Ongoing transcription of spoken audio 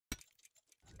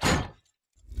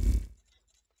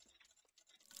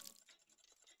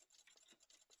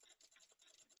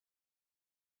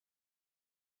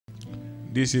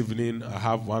this evening I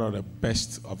have one of the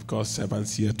best of God's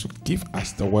servants here to give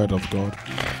us the word of God.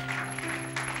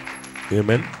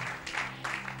 Amen.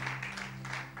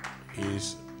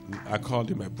 I call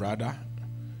him a brother.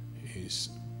 He's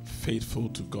faithful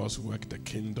to God's work, the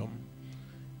kingdom.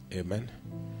 Amen.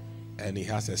 And he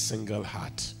has a single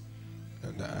heart.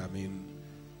 And I mean,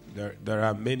 there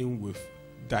are many with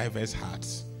diverse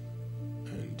hearts.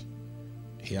 And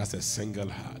he has a single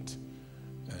heart.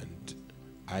 And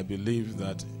I believe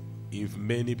that if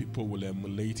many people will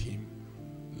emulate him,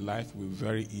 life will be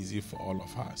very easy for all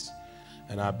of us.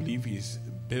 And I believe he's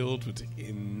built with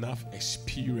enough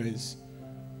experience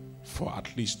for at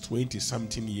least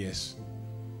 20-something years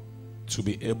to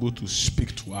be able to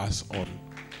speak to us on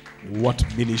what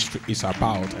ministry is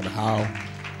about and how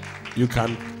you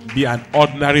can be an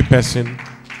ordinary person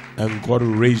and God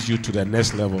will raise you to the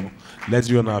next level. Let's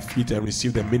be on our feet and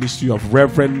receive the ministry of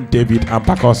Reverend David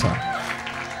Ampakosa.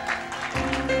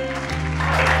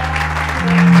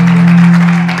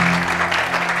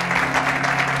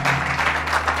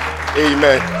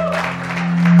 Amen.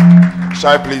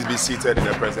 Shall I please be seated in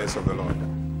the presence of the Lord?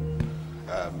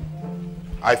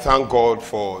 I thank God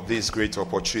for this great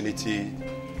opportunity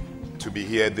to be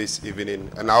here this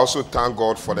evening. And I also thank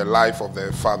God for the life of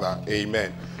the Father.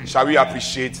 Amen. Shall we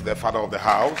appreciate the Father of the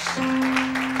house?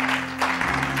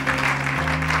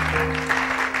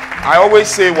 I always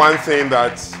say one thing,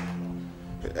 that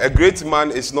a great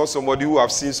man is not somebody who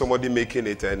have seen somebody making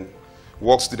it and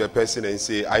walks to the person and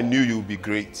say, I knew you'd be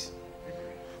great.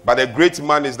 But a great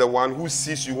man is the one who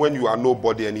sees you when you are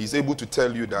nobody and he's able to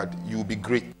tell you that you'll be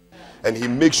great. And he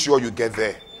makes sure you get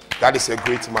there. That is a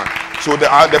great man. So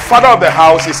the father of the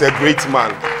house is a great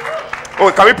man.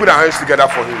 Oh, can we put our hands together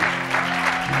for him?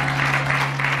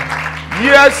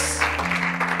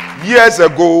 Years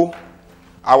ago,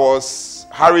 I was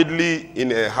hurriedly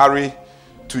in a hurry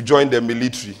to join the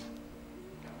military.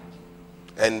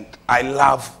 And I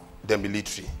love the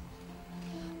military.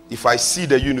 If I see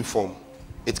the uniform,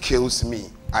 it kills me.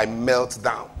 I melt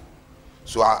down.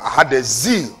 So I had a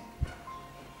zeal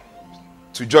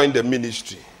to join the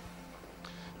ministry.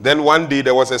 Then one day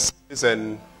there was a service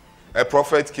and a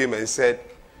prophet came and said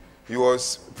he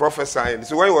was prophesying.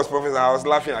 So when he was prophesying, I was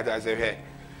laughing at it. I said, hey,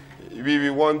 we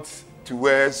want to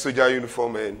wear soldier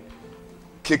uniform and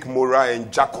kick morale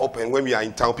and jack up, and when we are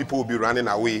in town, people will be running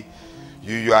away.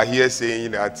 You are here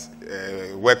saying that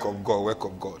work of God, work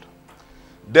of God.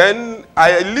 Then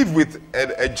I live with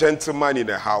a gentleman in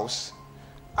the house.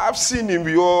 I've seen him,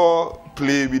 we all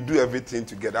play, we do everything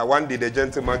together. One day the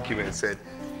gentleman came and said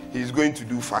he's going to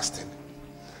do fasting,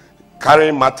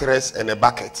 carrying mattress and a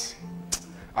bucket.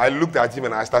 I looked at him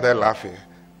and I started laughing.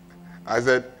 I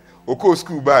said, Oko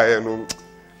school by,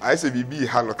 I said, Bibi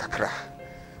hano kakra.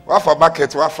 Wafa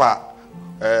bucket, wafa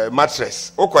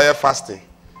mattress. Oko fasting.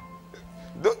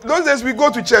 Those days we go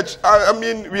to church. I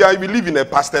mean, we live in a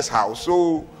pastor's house,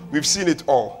 so we've seen it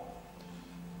all.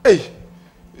 Hey,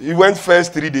 he went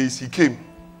first 3 days. He came.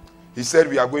 He said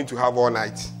we are going to have all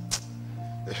night.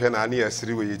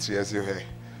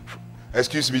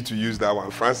 Excuse me to use that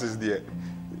one. Francis there.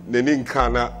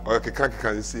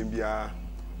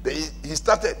 He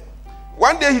started.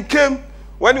 One day he came.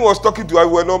 When he was talking to us,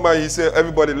 we were normal. He said,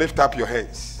 everybody lift up your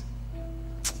hands.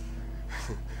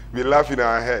 We laugh in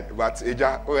our head, but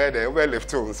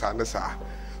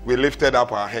we lifted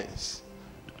up our hands.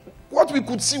 What we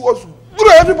could see was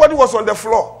everybody was on the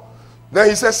floor. Then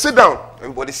he said, sit down.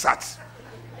 Everybody sat.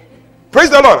 Praise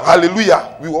the Lord.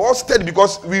 Hallelujah. We were all steady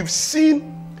because we've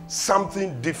seen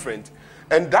something different.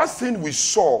 And that thing we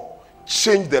saw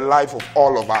changed the life of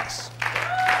all of us.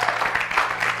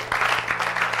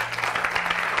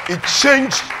 It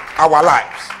changed our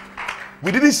lives.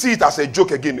 We didn't see it as a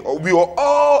joke again. We were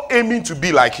all aiming to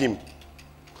be like him.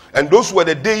 And those were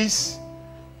the days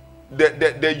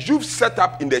the youth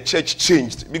setup in the church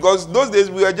changed. Because those days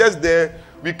we were just there.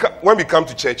 When we come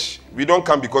to church, we don't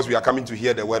come because we are coming to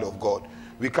hear the word of God.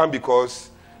 We come because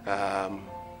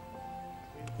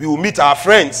we will meet our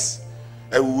friends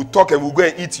and we will talk and we will go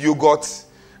and eat yogurt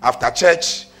after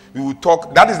church. We will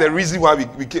talk. That is the reason why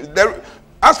we came.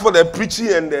 As for the preaching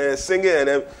and the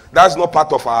singing, that's not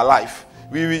part of our life.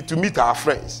 We to meet our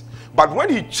friends. But when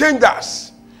he changed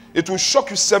us, it will shock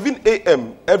you. 7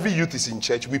 a.m. every youth is in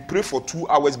church. We pray for 2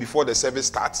 hours before the service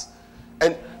starts.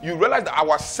 And you realize that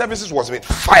our services was with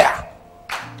fire.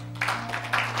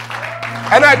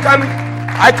 And I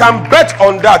can bet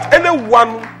on that.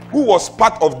 Anyone who was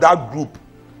part of that group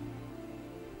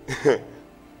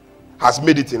has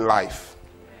made it in life.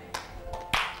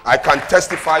 I can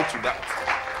testify to that.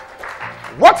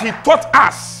 What he taught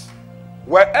us,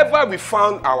 wherever we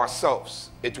found ourselves,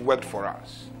 it worked for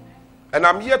us. And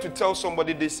I'm here to tell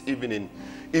somebody this evening,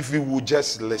 if you would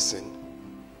just listen.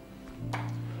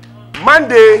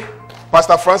 Monday,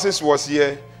 Pastor Francis was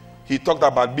here. He talked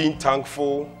about being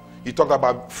thankful. He talked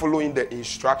about following the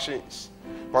instructions.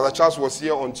 Pastor Charles was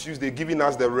here on Tuesday giving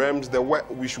us the realms, the way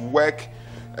we should work,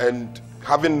 and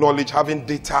having knowledge, having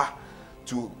data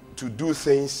to do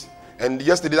things. And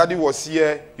yesterday, Daddy was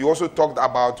here. He also talked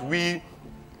about we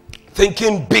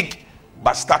thinking big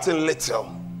but starting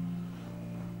little.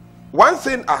 One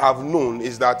thing I have known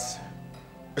is that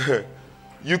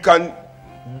you can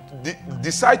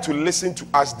decide to listen to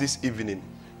us this evening,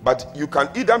 but you can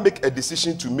either make a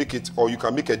decision to make it or you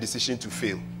can make a decision to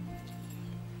fail.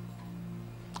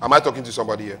 Am I talking to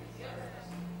somebody here?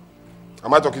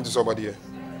 Am I talking to somebody here?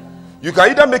 You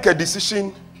can either make a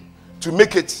decision to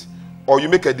make it or you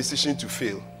make a decision to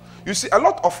fail. You see, a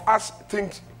lot of us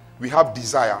think we have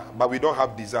desire, but we don't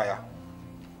have desire.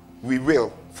 We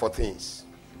will for things.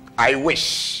 I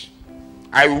wish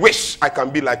I can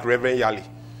be like Reverend Yalley.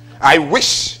 I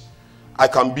wish I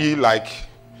can be like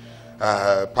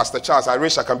Pastor Charles. I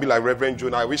wish I can be like Reverend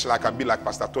Jonah. I wish I can be like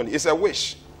Pastor Tony. It's a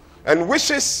wish. And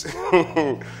wishes,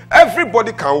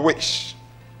 everybody can wish.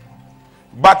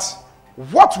 But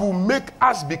what will make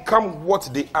us become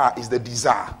what they are is the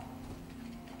desire.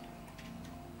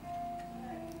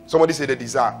 Somebody say the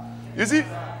desire. You see,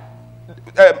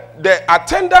 the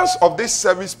attendance of this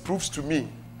service proves to me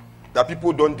that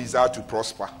people don't desire to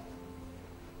prosper.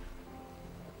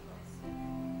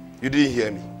 You didn't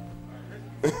hear me.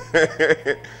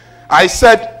 I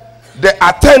said the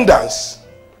attendance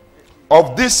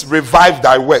of this Revive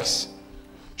Thy Works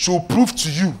should prove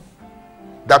to you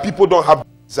that people don't have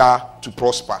desire to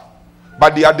prosper.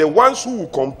 But they are the ones who will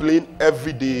complain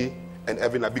every day and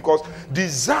every night. Because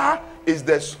desire is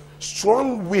the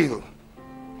strong will.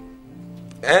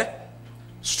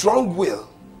 Strong will.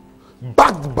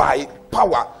 Backed by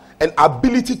power and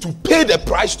ability to pay the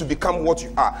price to become what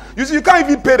you are. You see, you can't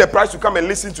even pay the price to come and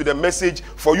listen to the message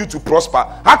for you to prosper.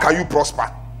 How can you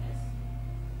prosper?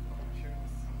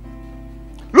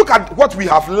 Look at what we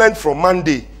have learned from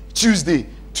Monday, Tuesday,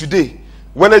 today,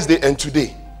 Wednesday, and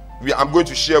today. I'm going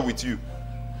to share with you.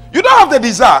 You don't have the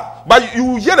desire, but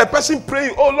you hear the person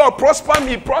praying, oh Lord, prosper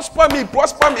me, prosper me,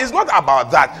 prosper me. It's not about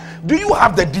that. Do you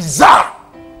have the desire?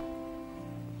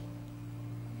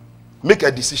 Make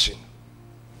a decision.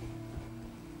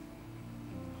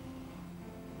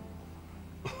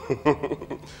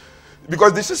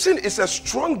 Because decision is a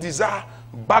strong desire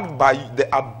backed by the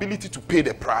ability to pay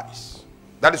the price.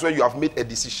 That is when you have made a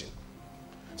decision.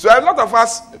 So a lot of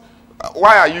us,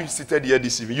 why are you seated here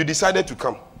this evening? You decided to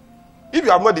come. If you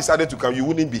have not decided to come, you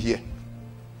wouldn't be here.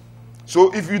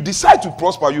 So if you decide to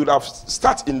prosper, you would have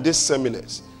started in these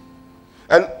seminars.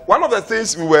 And one of the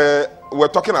things we were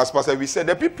talking as pastors, we said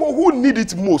the people who need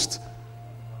it most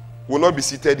will not be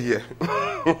seated here.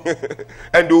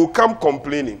 And they will come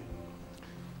complaining.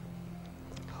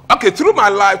 Okay, through my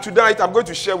life tonight, I'm going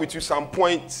to share with you some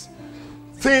points.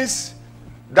 Things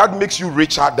that makes you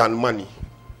richer than money.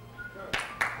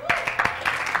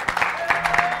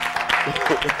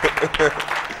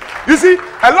 You see,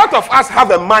 a lot of us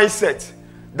have a mindset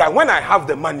that when I have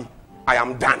the money, I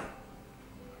am done.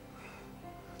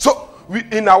 So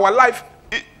in our life,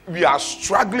 we are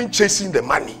struggling chasing the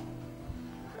money.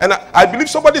 And I believe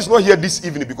somebody is not here this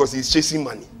evening because he's chasing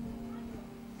money.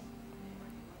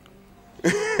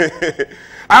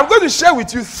 I'm going to share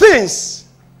with you things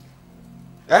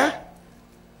that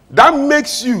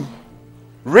makes you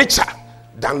richer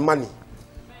than money.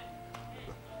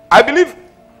 I believe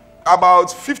about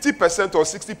 50% or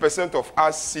 60% of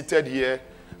us seated here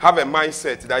have a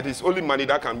mindset that it's only money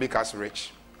that can make us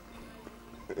rich.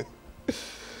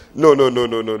 No.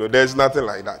 There's nothing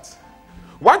like that.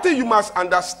 One thing you must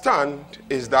understand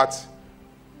is that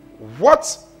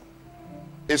what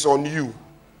is on you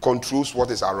controls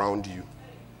what is around you.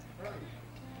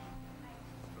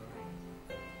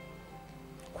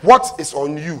 What is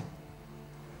on you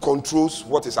controls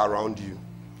what is around you.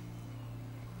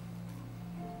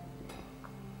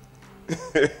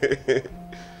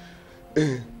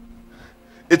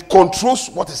 It controls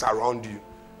what is around you.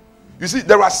 You see,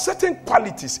 there are certain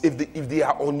qualities, if they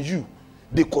are on you,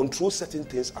 they control certain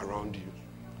things around you.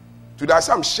 Today,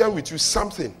 I'm sharing with you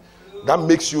something that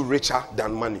makes you richer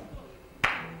than money.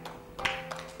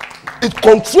 It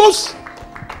controls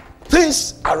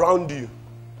things around you.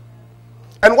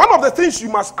 And one of the things you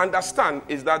must understand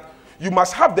is that you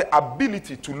must have the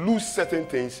ability to lose certain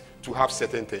things to have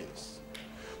certain things.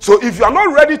 So if you are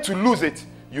not ready to lose it,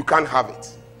 you can't have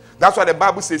it. That's why the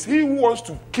Bible says, he who wants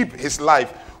to keep his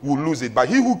life will lose it, but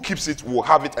he who keeps it will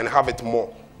have it and have it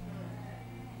more.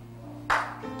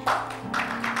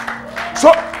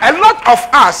 A lot of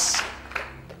us,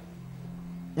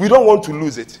 we don't want to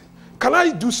lose it. Can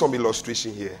I do some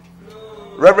illustration here?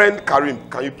 Reverend Karim,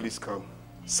 can you please come?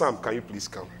 Sam, can you please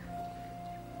come?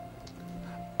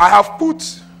 I have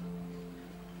put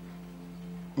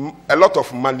a lot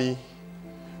of money.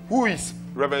 Who is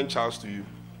Reverend Charles to you?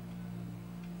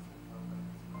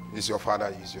 Is your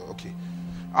father? Is your okay?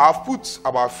 I have put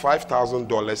about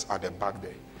 $5,000 at the back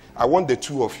there. I want the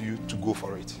two of you to go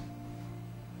for it.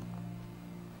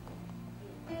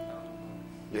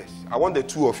 Yes, I want the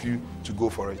two of you to go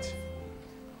for it.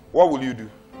 What will you do?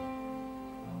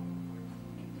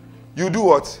 You do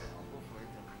what?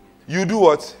 You do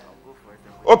what?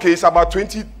 Okay, it's about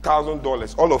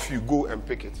 $20,000. All of you go and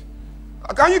pick it.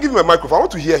 Can you give me a microphone? I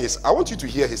want to hear his. I want you to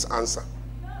hear his answer.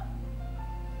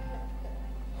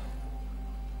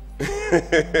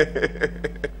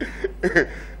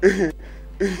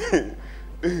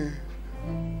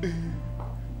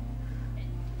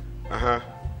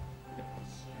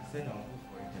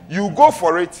 You go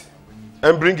for it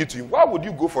and bring it to him. Why would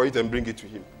you go for it and bring it to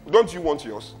him? Don't you want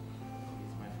yours?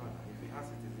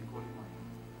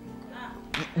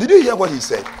 Did you hear what he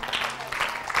said?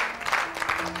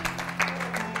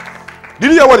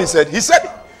 Did you hear what he said? He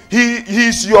said he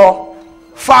is your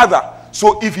father.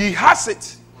 So if he has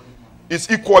it, it's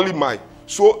equally mine.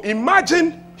 So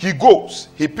imagine he goes,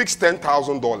 he picks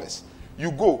 $10,000.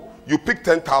 You go, you pick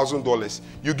 $10,000.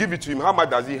 You give it to him. How much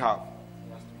does he have?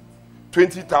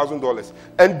 $20,000.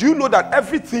 And do you know that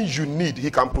everything you need,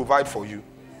 he can provide for you?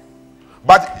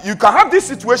 But you can have this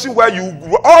situation where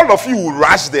all of you will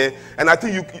rush there, and I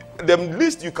think the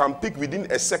least you can pick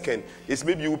within a second is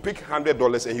maybe you will pick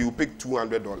 $100 and he will pick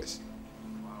 $200.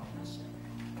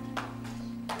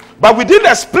 But within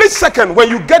a split second, when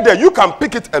you get there, you can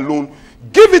pick it alone,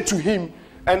 give it to him,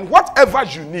 and whatever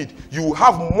you need, you will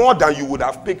have more than you would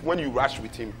have picked when you rush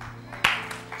with him.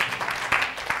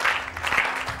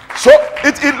 So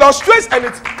it illustrates, and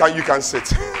you can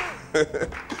sit.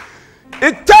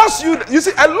 It tells you, you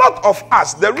see, a lot of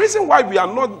us, the reason why we are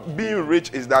not being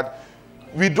rich is that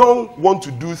we don't want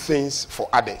to do things for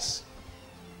others.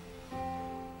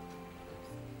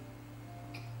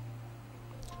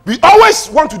 We always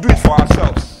want to do it for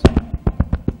ourselves.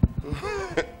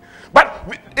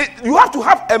 But you have to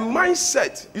have a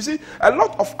mindset. You see, a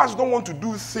lot of us don't want to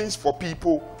do things for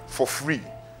people for free.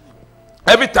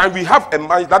 Every time we have a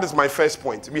mind, that is my first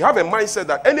point. We have a mindset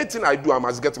that anything I do, I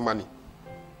must get money.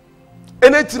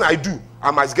 Anything I do,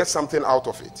 I must get something out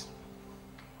of it.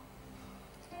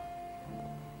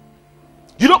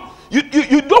 You know,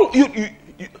 you don't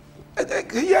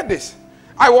hear this.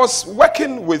 I was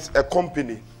working with a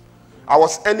company. I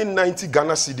was earning 90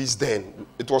 Ghana cedis then.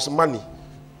 It was money.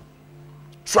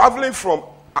 Traveling from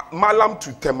Malam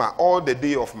to Tema all the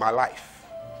day of my life.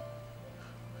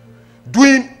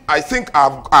 Doing, I think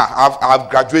I've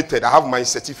graduated. I have my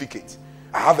certificate.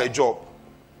 I have a job.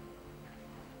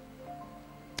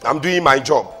 I'm doing my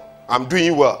job. I'm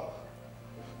doing well.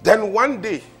 Then one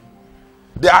day,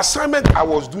 the assignment I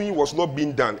was doing was not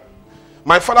being done.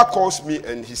 My father calls me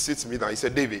and he sits me down. He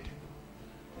said, David,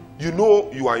 you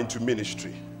know you are into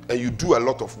ministry and you do a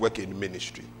lot of work in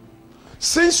ministry.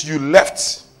 Since you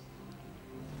left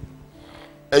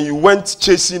and you went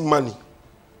chasing money,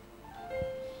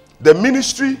 the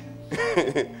ministry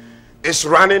is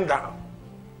running down.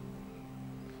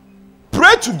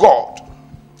 Pray to God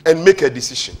and make a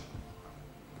decision.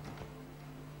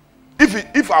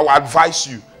 If I would advise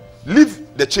you,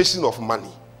 leave the chasing of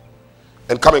money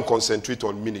and come and concentrate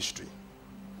on ministry.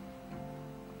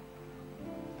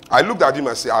 I looked at him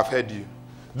and said, I've heard you.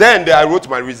 Then I wrote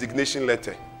my resignation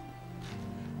letter.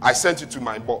 I sent it to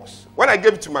my boss. When I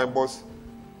gave it to my boss,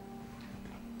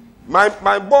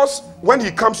 my boss, when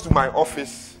he comes to my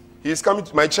office, he is coming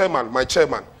to my chairman.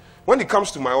 When he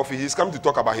comes to my office, he's coming to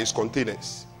talk about his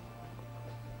containers.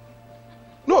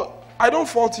 No, I don't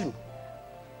fault him.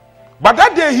 But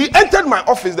that day he entered my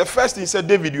office, the first thing he said,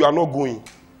 David, you are not going.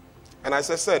 And I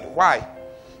said, why?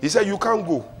 He said, you can't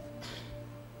go.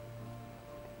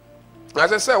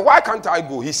 And I said, why can't I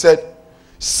go? He said,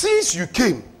 since you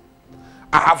came,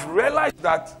 I have realized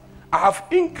that I have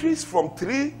increased from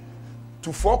 3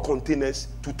 to 4 containers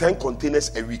to 10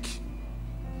 containers a week.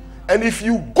 And if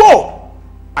you go,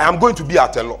 I am going to be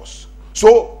at a loss.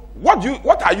 So what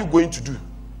are you going to do?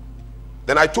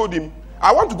 Then I told him,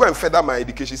 I want to go and further my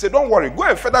education. He said, don't worry, go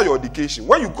and further your education.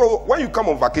 When you come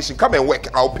on vacation, come and work.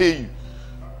 I'll pay you.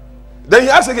 Then he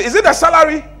asked again, is it the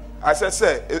salary? I said,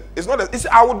 sir, it's not. He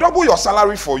said, I will double your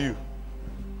salary for you.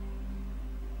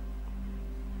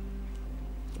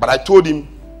 But I told him,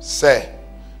 sir,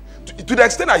 to the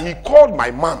extent that he called my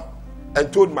mom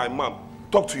and told my mom,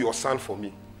 talk to your son for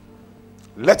me.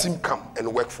 Let him come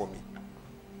and work for me.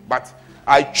 But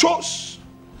I chose,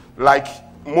 like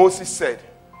Moses said,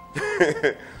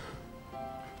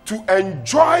 to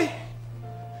enjoy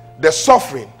the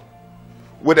suffering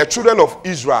with the children of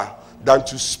Israel than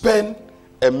to spend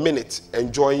a minute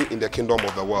enjoying in the kingdom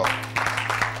of the world.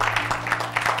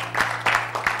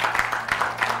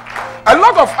 A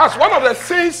lot of us, one of the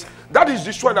things that is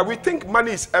destroyed, that we think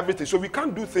money is everything, so we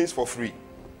can't do things for free.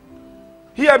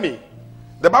 Hear me.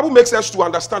 The Bible makes us to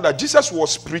understand that Jesus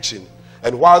was preaching,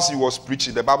 and whilst he was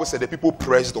preaching, the Bible said the people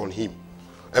pressed on him.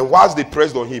 And whilst they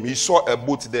pressed on him, he saw a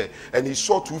boat there, and he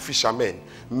saw two fishermen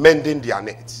mending their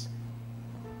nets.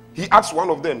 He asked one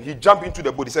of them, he jumped into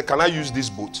the boat, he said, "Can I use this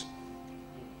boat?"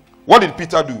 What did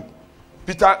Peter do?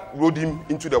 Peter rode him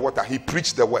into the water. He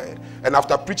preached the word. And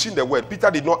after preaching the word,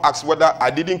 Peter did not ask whether I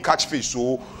didn't catch fish,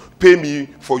 so pay me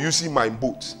for using my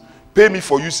boat. Pay me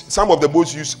for use. Some of the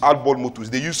boats use outboard motors.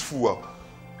 They use fuel.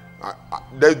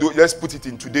 Let's put it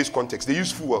in today's context. They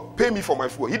use fuel. Pay me for my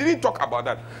fuel. He didn't talk about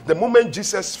that. The moment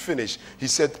Jesus finished, he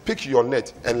said, "Pick your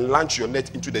net and launch your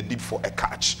net into the deep for a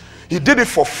catch." He did it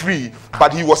for free,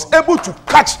 but he was able to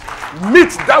catch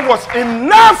meat that was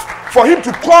enough for him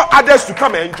to call others to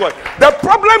come and enjoy. The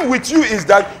problem with you is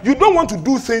that you don't want to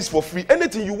do things for free.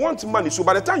 Anything, you want money. So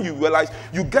by the time you realize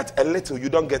you get a little, you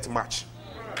don't get much.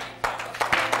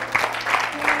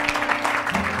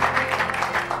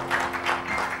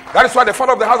 That is why the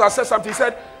father of the house has said something. He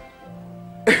said,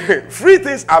 free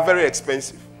things are very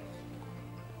expensive.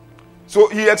 So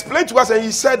he explained to us, and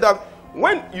he said that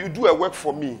when you do a work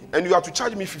for me and you have to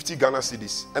charge me 50 Ghana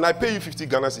cedis and I pay you 50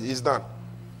 Ghana cedis, it's done.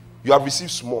 You have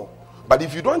received small. But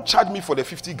if you don't charge me for the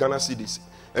 50 Ghana cedis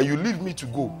and you leave me to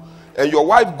go, and your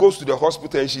wife goes to the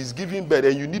hospital and she's giving birth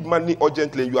and you need money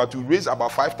urgently and you have to raise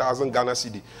about 5,000 Ghana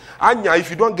cedis, Anya, if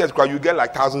you don't get credit, you get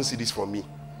like 1,000 cedis from me,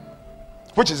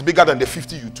 which is bigger than the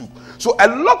 50 you took. So a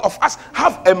lot of us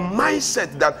have a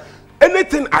mindset that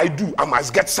anything I do, I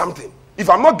must get something. If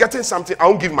I'm not getting something, I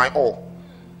won't give my all.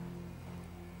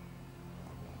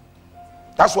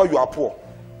 That's why you are poor.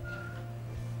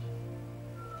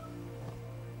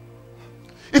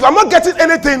 If I'm not getting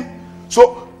anything,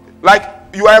 so like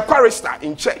you are a chorister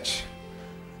in church.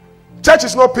 Church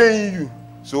is not paying you.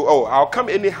 So, I'll come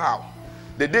anyhow.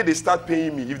 The day they start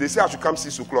paying me, if they say I should come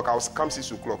 6 o'clock, I'll come 6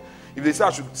 o'clock. If they say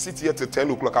I should sit here till 10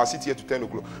 o'clock, I'll sit here till 10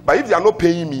 o'clock. But if they are not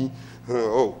paying me,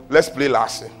 let's play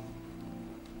last.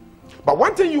 But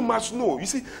one thing you must know, you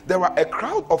see, there are a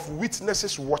crowd of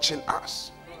witnesses watching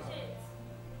us.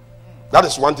 That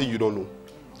is one thing you don't know.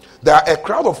 There are a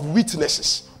crowd of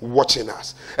witnesses watching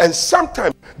us. And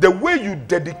sometimes the way you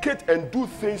dedicate and do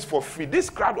things for free, this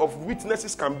crowd of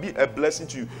witnesses can be a blessing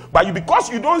to you. But because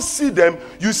you don't see them,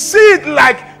 you see it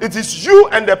like it is you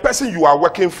and the person you are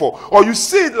working for. Or you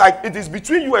see it like it is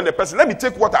between you and the person. Let me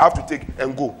take what I have to take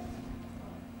and go.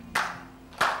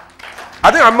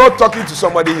 I think I'm not talking to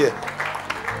somebody here.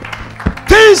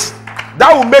 Things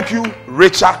that will make you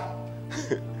richer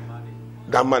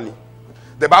than money.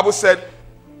 The Bible said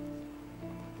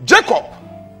Jacob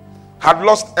had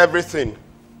lost everything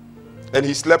and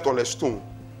he slept on a stone.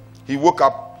 He woke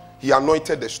up, he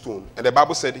anointed the stone, and the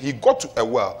Bible said he got to a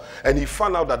well and he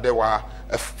found out that there were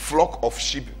a flock of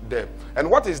sheep there. And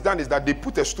what is done is that they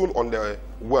put a stone on the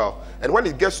well, and when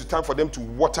it gets to time for them to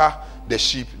water the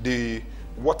sheep, they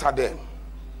water them.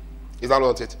 Is that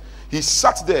not it? He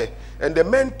sat there and the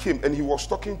man came and he was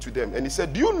talking to them and he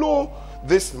said, "Do you know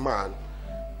this man?"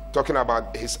 Talking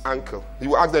about his uncle.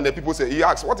 He asked them, the people said, he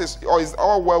asked, is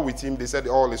all well with him? They said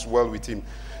all is well with him.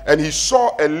 And he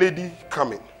saw a lady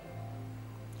coming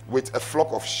with a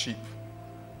flock of sheep,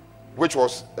 which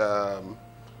was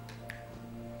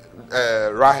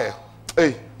Rahel.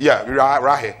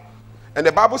 Rahel. And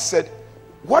the Bible said,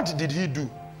 what did he do?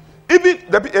 Even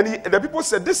the people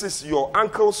said, this is your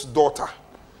uncle's daughter.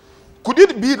 Could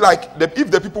it be like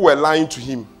if the people were lying to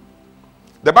him?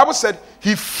 The Bible said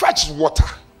he fetched water.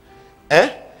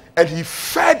 And he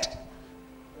fed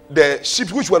the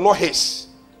sheep which were not his.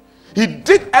 He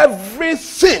did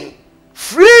everything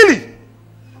freely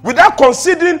without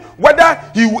considering whether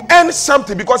he will earn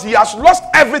something, because he has lost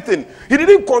everything. He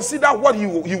didn't consider what he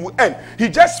will earn. He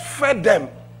just fed them,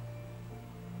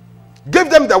 gave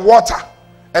them the water,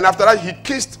 and after that he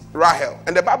kissed Rahel.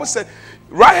 And the Bible said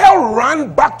Rahel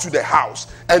ran back to the house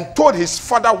and told his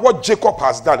father what Jacob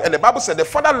has done. And the Bible said the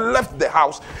father left the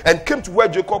house and came to where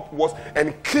Jacob was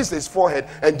and kissed his forehead.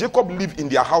 And Jacob lived in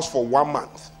their house for 1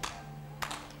 month.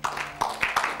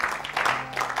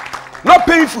 Not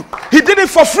paying food. He did it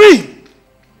for free.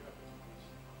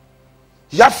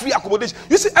 He had free accommodation.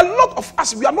 You see, a lot of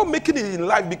us, we are not making it in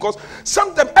life because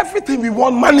sometimes everything we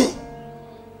want money.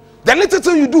 The little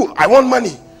thing you do, I want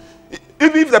money.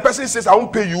 Even if the person says, I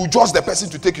won't pay you, just the person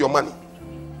to take your money.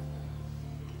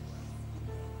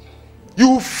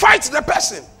 You fight the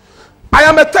person. I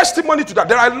am a testimony to that.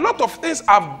 There are a lot of things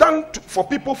I've done for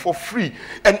people for free.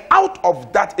 And out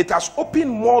of that, it has opened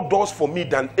more doors for me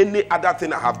than any other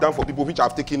thing I have done for people which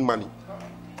have taken money.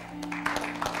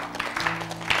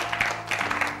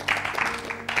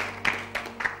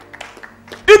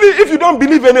 Even if you don't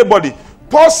believe anybody,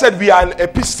 Paul said we are an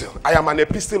epistle. I am an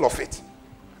epistle of it.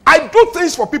 I do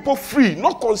things for people free,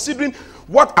 not considering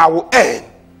what I will earn.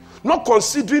 Not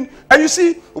considering, and you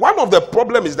see, one of the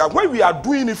problems is that when we are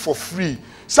doing it for free,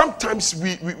 sometimes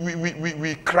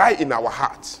we cry in our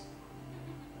hearts.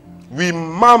 We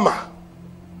murmur.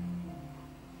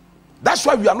 That's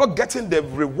why we are not getting the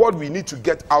reward we need to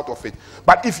get out of it.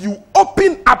 But if you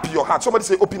open up your heart, somebody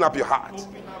say, open up your heart.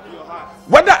 Open up your heart.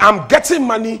 Whether I'm getting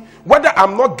money, whether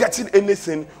I'm not getting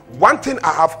anything, one thing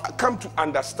I have come to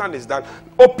understand is that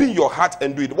open your heart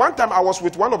and do it. One time I was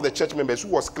with one of the church members who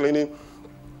was cleaning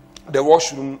the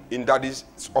washroom in Daddy's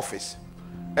office,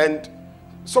 and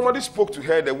somebody spoke to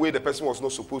her the way the person was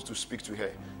not supposed to speak to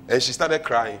her, and she started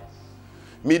crying.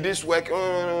 Me this work,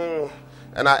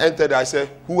 and I entered. I said,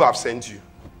 "Who have sent you?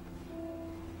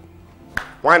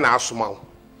 Why not smile?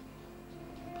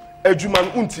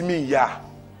 Ejuman untimi ya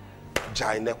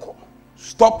jaineko.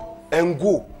 Stop and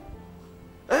go."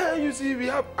 You see, we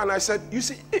have, and I said, "You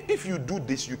see, if you do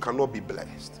this, you cannot be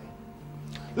blessed."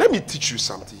 Let me teach you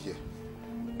something here.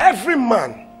 Every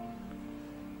man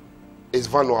is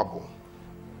vulnerable.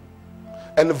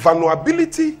 And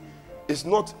vulnerability is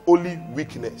not only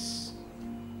weakness.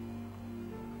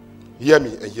 Hear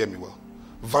me and hear me well.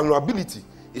 Vulnerability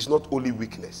is not only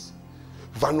weakness.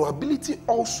 Vulnerability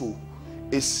also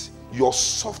is your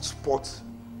soft spot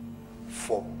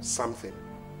for something.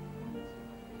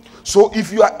 So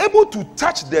if you are able to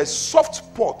touch the soft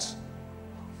spot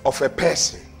of a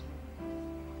person,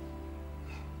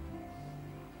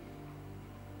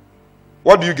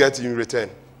 what do you get in return?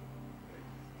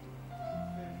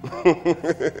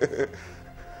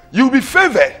 You'll be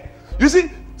favored. You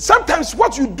see, sometimes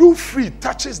what you do free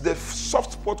touches the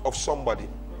soft spot of somebody.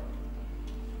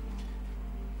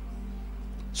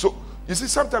 So, you see,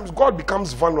 sometimes God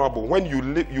becomes vulnerable when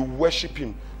you worship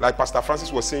him, like Pastor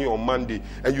Francis was saying on Monday,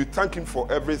 and you thank him for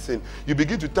everything. You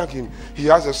begin to thank him. He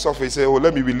has a soft, he says, "Oh,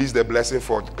 let me release the blessing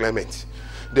for Clement."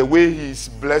 The way he's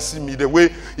blessing me, the way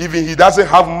even he doesn't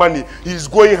have money, he's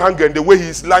going hungry, and the way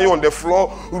he's lying on the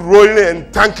floor, rolling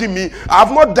and thanking me.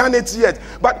 I've not done it yet.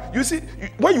 But you see,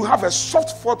 when you have a soft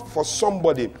spot for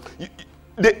somebody,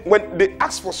 when they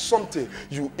ask for something,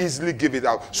 you easily give it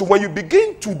out. So when you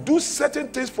begin to do certain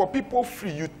things for people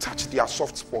free, you touch their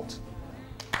soft spot.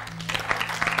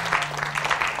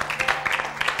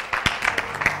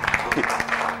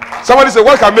 Somebody say,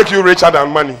 what can make you richer than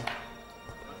money?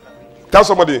 Tell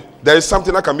somebody, there is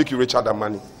something that can make you richer than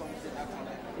money.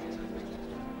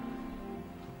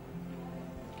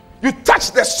 You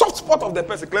touch the soft spot of the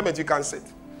person. Clement, you can't sit.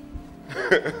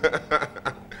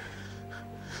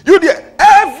 You did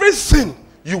everything.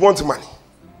 You want money.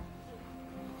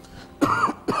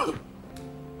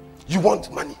 You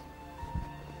want money.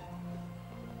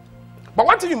 But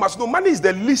one thing you must know, money is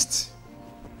the least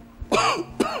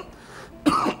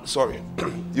sorry,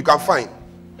 you can find.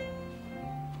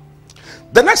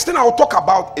 The next thing I will talk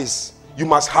about is you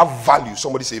must have value.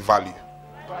 Somebody say value.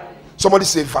 Somebody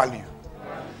say value.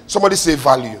 Somebody say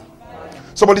value.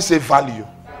 Somebody say value.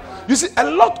 You see, a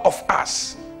lot of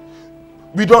us,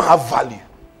 we don't have value.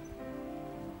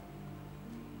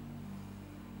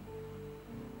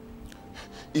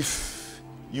 If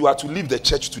you are to leave the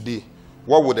church today,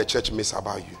 what would the church miss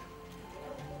about you?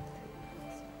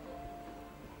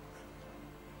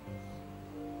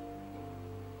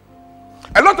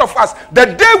 A lot of us, the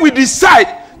day we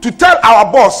decide to tell our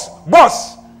boss,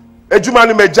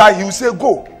 Ejumani Meja, he will say,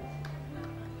 go.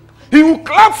 He will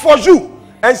clap for you,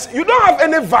 and you don't have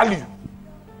any value.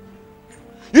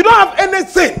 You don't have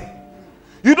anything.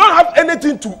 You don't have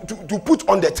anything to put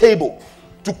on the table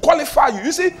to qualify you.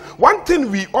 You see, one thing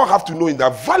we all have to know is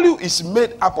that value is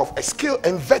made up of a skill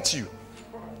and virtue.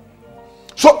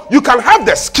 So you can have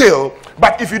the skill,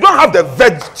 but if you don't have the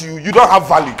virtue, you don't have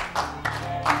value.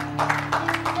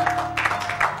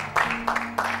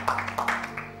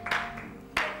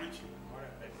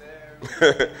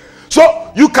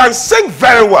 So you can sing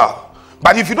very well,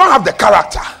 but if you don't have the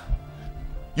character,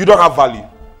 you don't have value.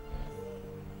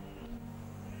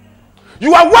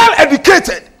 You are well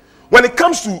educated when it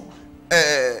comes to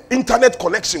internet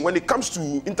connection, when it comes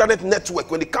to internet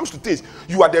network, when it comes to things.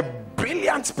 You are the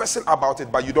brilliant person about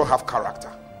it, but you don't have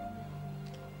character.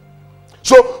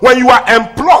 So when you are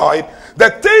employed,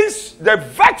 the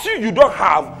virtue you don't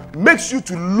have makes you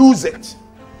to lose it.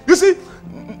 You see,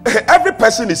 every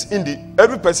person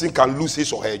can lose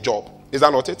his or her job. Is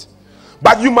that not it?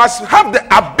 But you must have the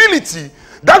ability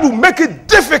that will make it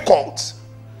difficult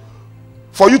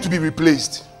for you to be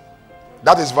replaced.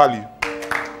 That is value.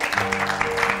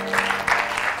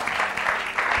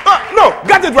 No,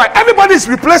 get it right. Everybody is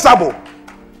replaceable.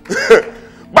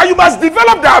 But you must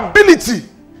develop the ability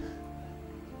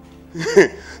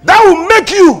that will make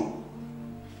you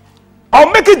or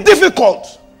make it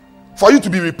difficult for you to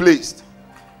be replaced.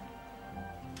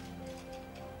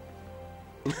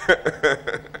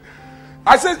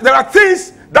 I said there are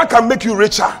things that can make you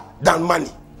richer than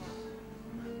money.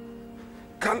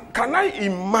 Can I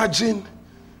imagine,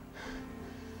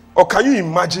 or can you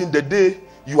imagine the day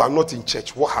you are not in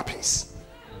church? What happens?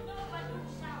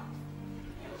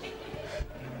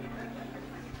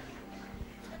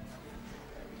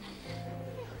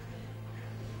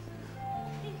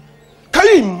 Can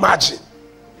you imagine?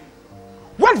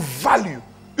 What value?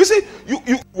 You see,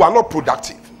 you are not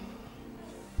productive.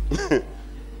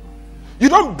 You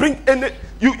don't bring any.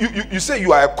 You say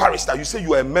you are a chorister. You say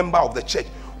you are a member of the church.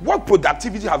 What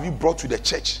productivity have you brought to the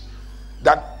church?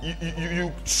 That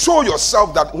you show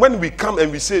yourself that when we come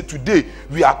and we say today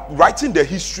we are writing the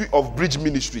history of Bridge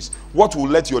Ministries, what will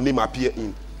let your name appear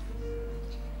in?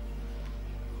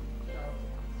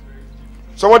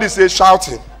 Somebody say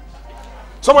shouting.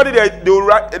 Somebody they will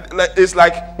write. It's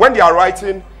like when they are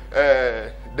writing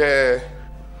the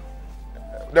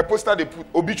poster, they put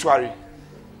obituary,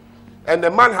 and the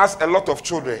man has a lot of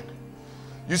children.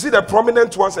 You see the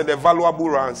prominent ones and the valuable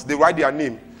ones, they write their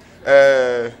name.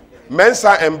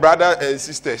 Mensa and brother and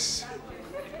sisters.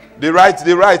 They write.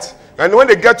 And when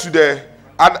they get to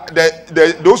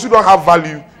those who don't have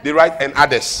value, they write and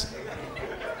others.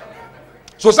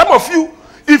 So some of you,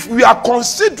 if we are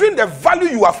considering the value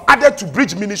you have added to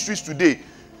Bridge Ministries today,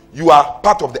 you are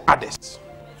part of the others.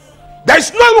 There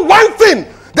is not one thing.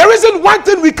 There isn't one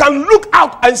thing we can look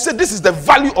out and say, this is the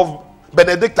value of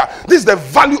Benedicta. This is the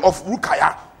value of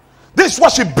Rukaya. This is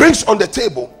what she brings on the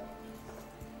table.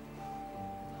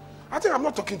 I think I'm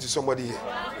not talking to somebody here.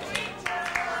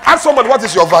 Ask somebody, what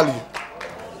is your value?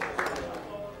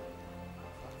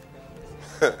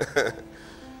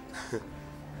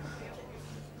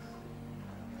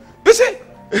 You see,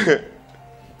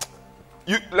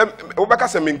 Obaka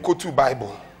said, "Min kotu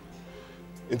Bible."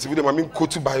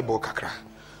 Kotu Bible kakra.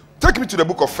 Take me to the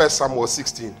book of 1 Samuel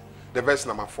 16, the verse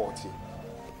number 14.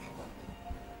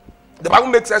 The Bible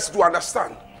makes us to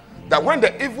understand that when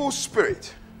the evil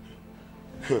spirit,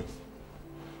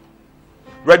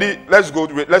 ready? Let's go.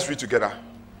 Let's read together.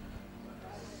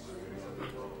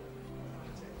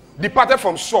 Departed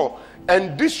from Saul,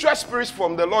 and distressed spirits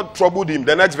from the Lord troubled him.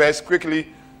 The next verse, quickly.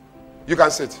 You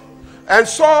can sit. And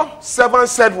Saul's servant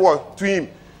said what to him?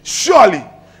 Surely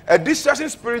a distressing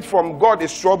spirit from God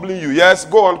is troubling you. Yes,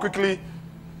 go on quickly.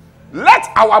 Let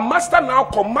our master now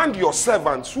command your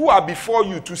servants who are before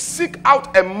you to seek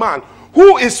out a man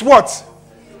who is what?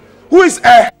 Who is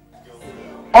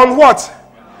on what?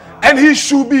 And he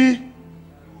should be.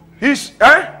 It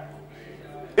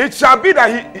shall be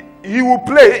that he will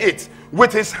play it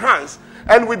with his hands,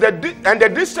 and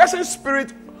the distressing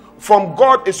spirit from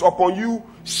God is upon you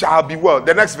shall be well.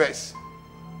 The next verse.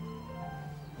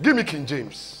 Give me King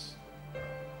James.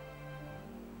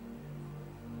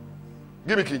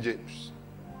 Give me King James.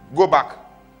 Go back.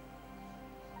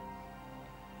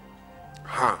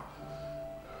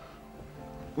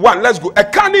 One, let's go. A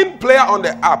cunning player on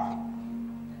the app.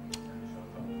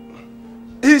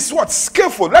 He's what?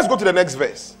 Skillful. Let's go to the next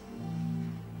verse.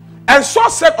 And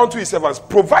Saul said unto his servants,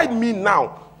 provide me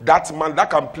now that man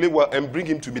that can play well and bring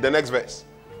him to me. The next verse.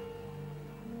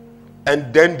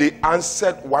 And then they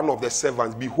answered one of the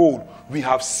servants, behold, we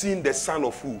have seen the son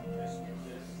of who?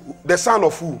 The son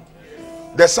of who?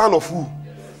 The son of who?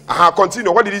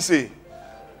 Continue. What did he say?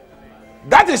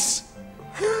 That is.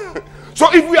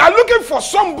 So if we are looking for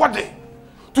somebody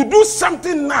to do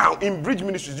something now in Bridge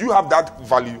Ministries, do you have that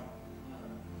value?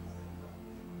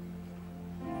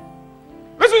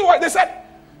 Listen to what they said.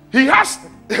 He has,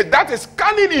 that is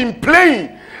cunning in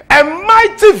playing, a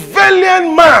mighty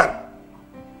valiant man.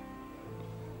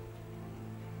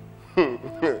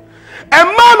 A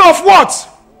man of what?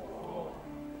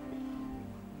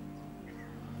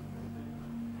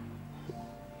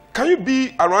 Can you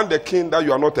be around the king that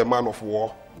you are not a man of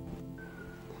war?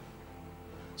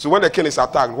 So when the king is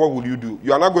attacked, what will you do?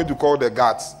 You are not going to call the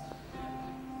guards.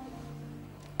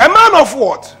 A man of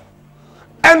what?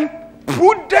 And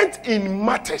prudent in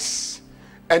matters,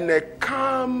 and a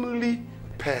calmly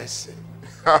person.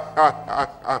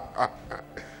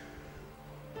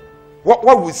 What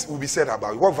will be said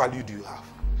about you? What value do you have?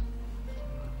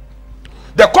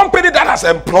 The company that has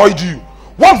employed you,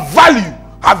 what value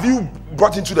have you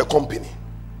brought into the company?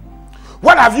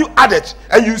 What have you added?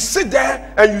 And you sit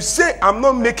there and you say, I'm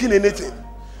not making anything.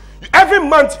 Every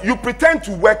month you pretend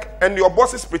to work and your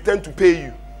bosses pretend to pay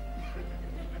you.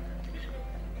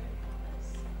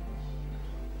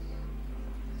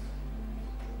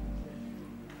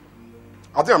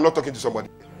 I think I'm not talking to somebody.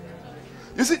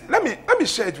 You see, let me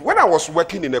share it. When I was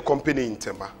working in a company in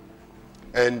Tema,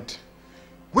 and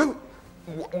one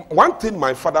thing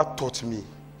my father taught me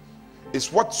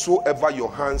is whatsoever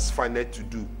your hands find it to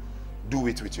do, do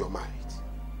it with your mind.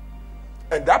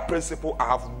 And that principle, I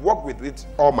have worked with it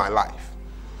all my life.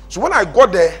 So when I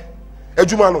got there,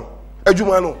 ejumano,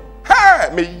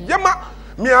 hey, me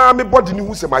body ni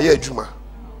who say my ejuma.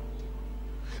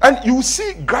 And you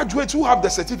see graduates who have the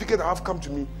certificate that have come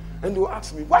to me, and they will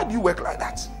ask me, why do you work like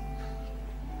that?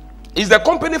 Is the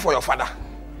company for your father?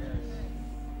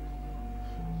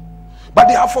 But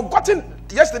they have forgotten.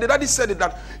 Yesterday, Daddy said it,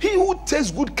 that he who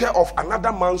takes good care of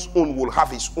another man's own will have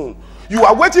his own. You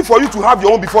are waiting for you to have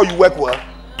your own before you work well.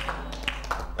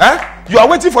 You are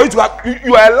waiting for you to have.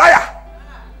 You are a liar.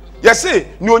 Yes, say,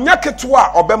 as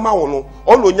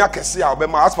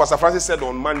Pastor Francis said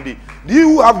on Monday, he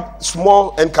who have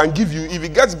small and can give you, if he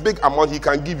gets big amount, he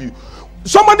can give you.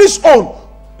 Somebody's own.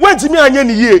 When to me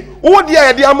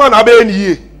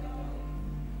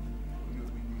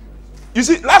you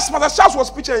see, last Pastor Charles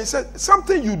was preaching, he said,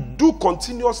 something you do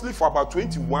continuously for about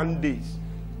 21 days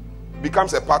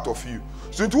becomes a part of you.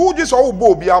 So to who just all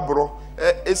bo bro,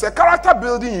 it's a character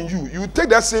building in you. You take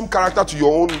that same character to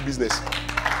your own business.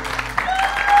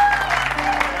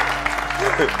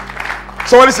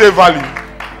 Somebody say value.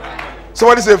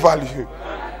 Somebody say value.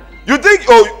 You think,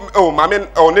 my man,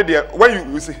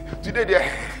 when you say, today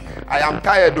I am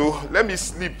tired though, let me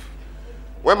sleep.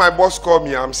 When my boss called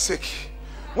me, I'm sick.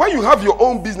 When you have your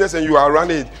own business and you are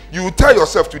running it, you tell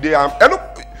yourself today,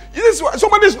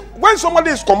 when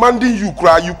somebody is commanding you,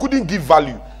 you couldn't give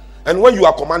value. And when you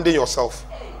are commanding yourself,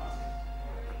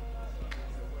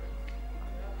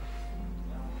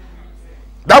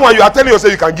 that one you are telling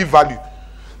yourself you can give value.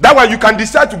 That one you can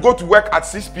decide to go to work at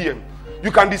 6 p.m.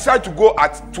 You can decide to go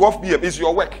at 12 p.m. It's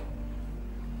your work.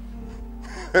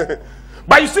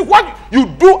 But you see, what you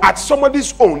do at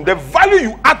somebody's own, the value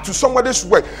you add to somebody's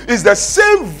work is the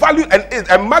same value and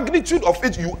a magnitude of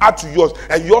it you add to yours,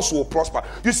 and yours will prosper.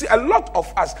 You see, a lot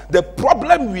of us, the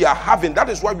problem we are having, that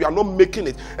is why we are not making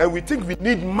it, and we think we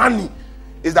need money,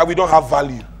 is that we don't have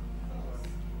value.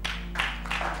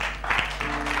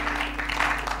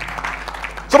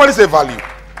 Somebody say value.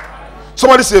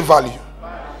 Somebody say value.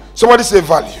 Somebody say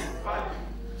value.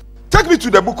 Take me to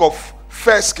the book of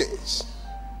 1 Kings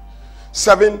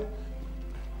 7.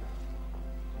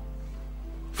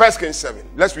 1 Kings 7.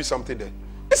 Let's read something there.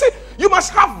 He said, you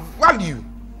must have value.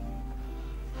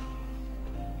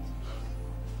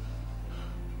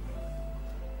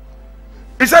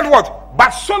 He said what?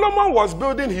 But Solomon was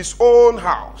building his own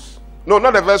house. No,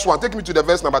 not the verse 1. Take me to the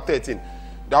verse number 13.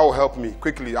 That will help me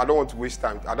quickly. I don't want to waste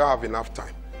time. I don't have enough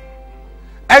time.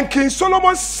 And King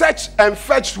Solomon searched and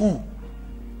fetched who?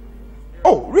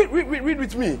 Oh, read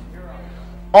with me.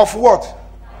 Of what?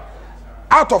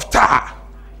 Out of Tyre.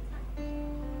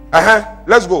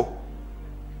 Let's go.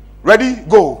 Ready?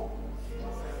 Go.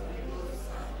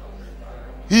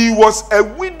 He was a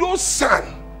widow's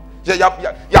son. You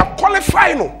are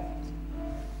qualifying.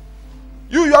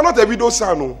 You are not a widow's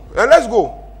son. And let's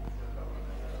go.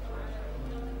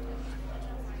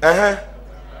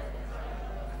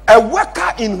 A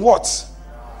worker in what?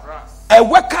 A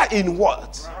worker in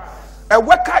what? A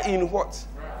worker in what?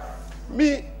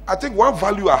 Me, I think one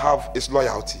value I have is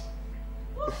loyalty.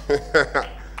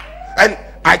 And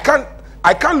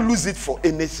I can't lose it for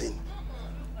anything.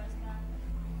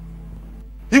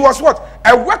 He was what?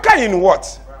 A worker in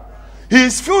what? He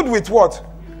is filled with what?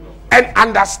 An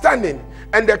understanding.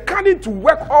 And the cunning to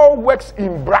work all works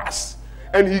in brass.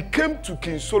 And he came to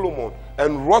King Solomon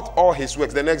and wrought all his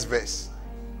works. The next verse.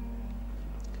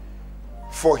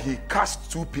 For he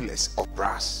cast 2 pillars of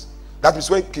brass. That is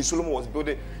when King Solomon was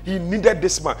building. He needed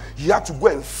this man. He had to go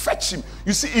and fetch him.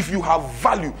 You see, if you have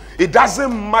value, it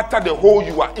doesn't matter the hole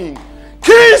you are in.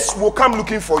 Kings will come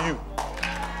looking for you.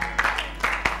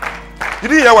 You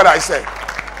didn't hear what I said?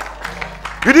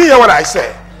 You didn't hear what I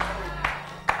said?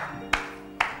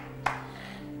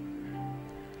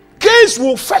 Kings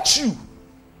will fetch you.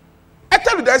 I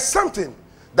tell you, there's something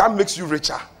that makes you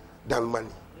richer than money.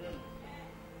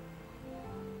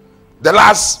 The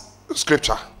last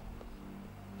scripture.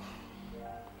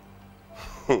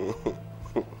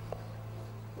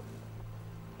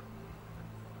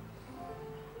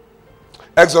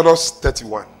 Exodus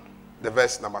 31, the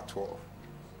verse number 12.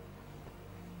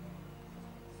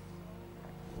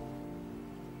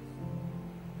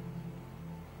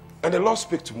 And the Lord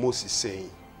spake to Moses, saying,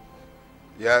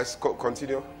 yes,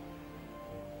 continue.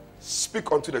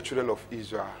 Speak unto the children of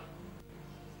Israel.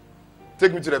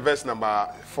 Take me to the verse number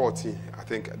 14. I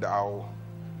think that I'll...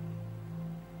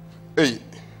 Hey.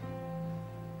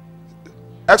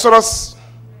 Exodus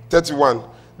 31,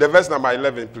 the verse number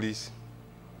 11, please.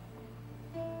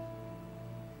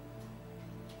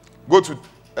 Go to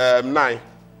 9.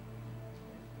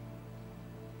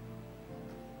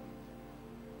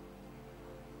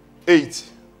 Eight,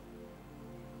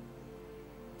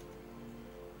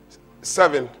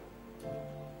 7,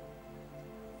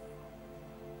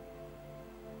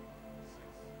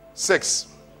 6.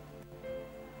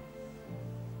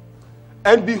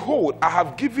 And behold, I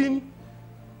have given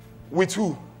with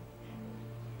who?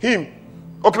 Him.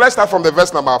 Okay, let's start from the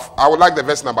verse number. I would like the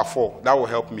verse number 4. That will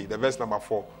help me. The verse number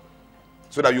 4.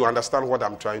 So that you understand what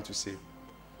I'm trying to say.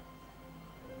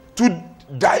 To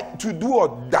do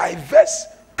or diverse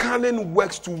cunning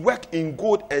works, to work in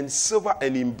gold and silver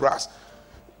and in brass.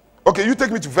 Okay, you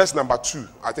take me to verse number 2.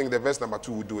 I think the verse number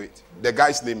 2 will do it. The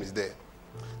guy's name is there.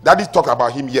 Daddy talked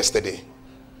about him yesterday.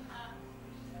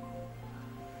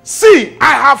 See,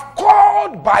 I have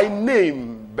called by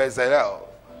name Bezalel,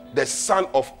 the son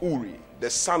of Uri, the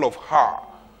son of Har,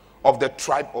 of the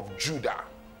tribe of Judah.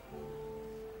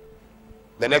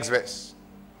 The next verse.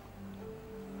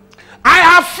 I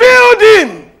have filled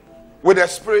him with the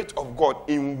Spirit of God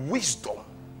in wisdom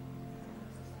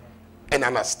and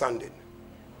understanding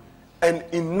and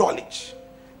in knowledge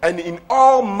and in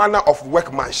all manner of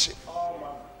workmanship.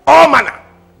 All manner.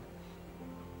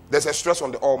 There's a stress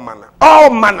on the all manner. All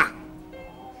manner.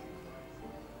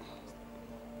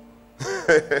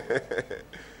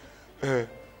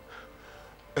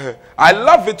 I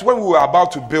love it when we were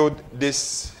about to build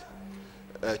this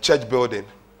church building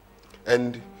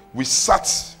and we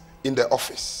sat in the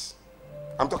office.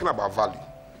 I'm talking about value.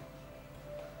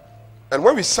 And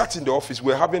when we sat in the office,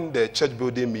 we were having the church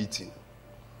building meeting.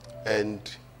 And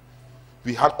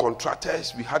we had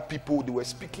contractors, we had people, they were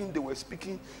speaking.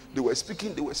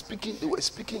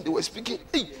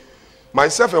 Hey.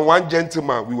 Myself and one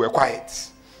gentleman, we were quiet.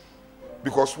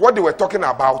 Because what they were talking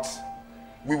about,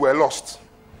 we were lost.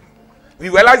 We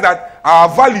realized that our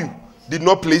value did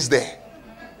not place there.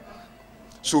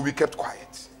 So we kept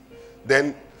quiet.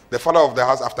 Then the father of the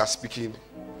house, after speaking,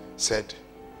 said,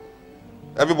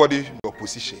 everybody in your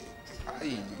position.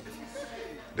 Aye.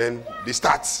 Then they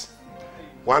start.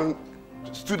 One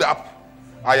stood up.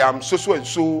 I am so and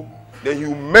so. Then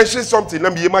you mention something.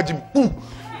 Let me imagine.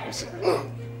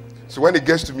 So when it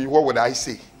gets to me, what would I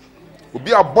say?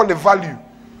 Obi abon the value.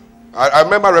 I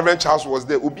remember Reverend Charles was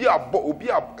there.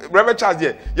 Reverend Charles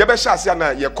there. You ever share na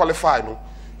you qualify no.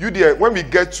 You there when we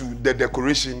get to the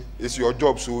decoration, it's your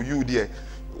job. So you there,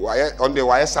 on the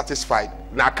wire satisfied.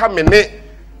 Now come in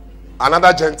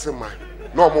another gentleman.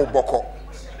 No more boko.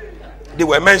 They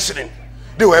were mentioning.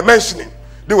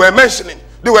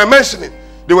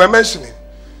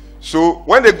 So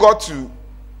when they got to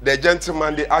the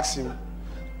gentleman, they asked him,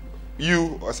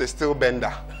 "You was a still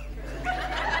bender?"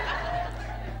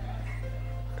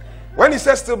 When he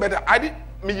said still bender, I did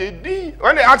me.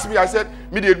 When they asked me, I said,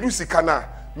 "Me de Lucy Kana,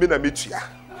 me na metia."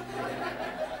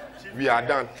 We are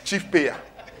done. Chief payer.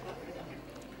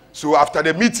 So after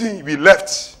the meeting, we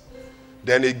left.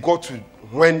 Then it got to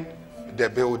when the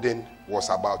building was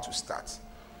about to start.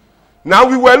 Now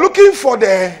we were looking for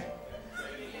the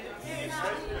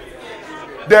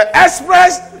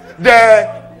express, the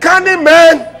cunning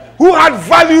men who had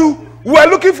value. We were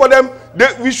looking for them.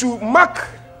 We should mark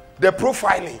the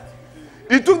profiling.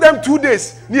 It took them 2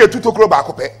 days. Near 2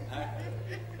 o'clock.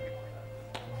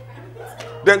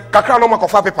 Then kakra no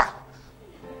makofa paper.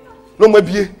 No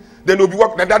maybe. Then will be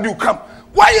work. Then daddy will come.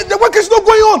 Why the work is not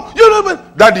going on? You know,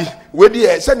 daddy, where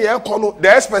the send the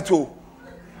expert to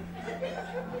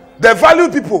the value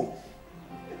people,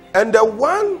 and the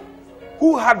one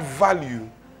who had value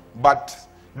but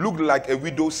looked like a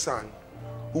widow's son,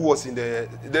 who was in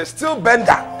the still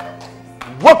bender,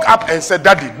 woke up and said,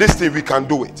 "Daddy, this thing we can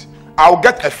do it. I'll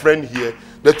get a friend here.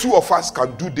 The two of us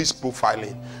can do this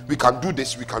profiling. We can do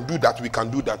this. We can do that. We can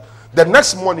do that." The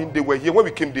next morning they were here. When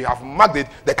we came, they have marked it.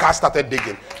 The car started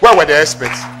digging. Where were the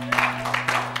experts?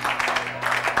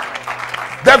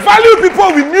 The value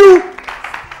people we knew.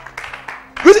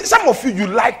 You see, some of you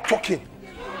like talking.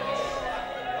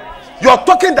 Your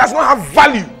talking does not have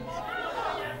value.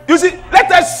 You see, let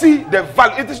us see the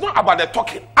value. It is not about the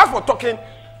talking. As for talking,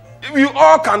 We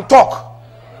all can talk.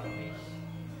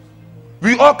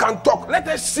 We all can talk. Let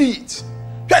us see it.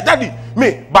 Yeah, Daddy,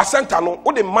 me, Basenta no,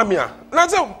 what the mamia? Na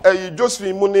say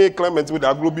Josephine Mone Clement with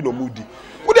a globe no moody.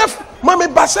 What if Mammy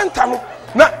Basenta no?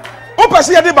 Na open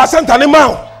see the Basenta ne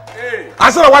ma.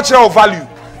 I said watch your value.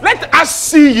 Let us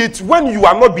see it when you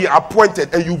are not be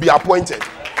appointed and you be appointed.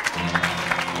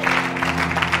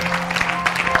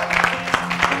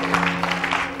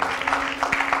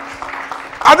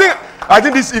 I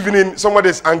think this evening somebody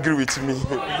is angry with me.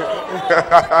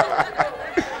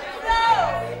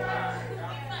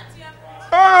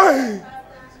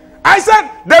 I said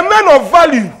the men of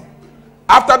value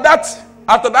after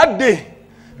that day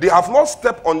they have not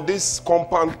stepped on this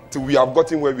compound till we have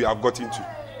gotten where we have gotten to.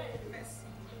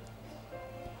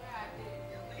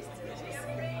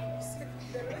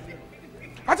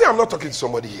 I think I'm not talking to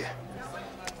somebody here.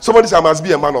 Somebody said I must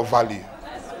be a man of value.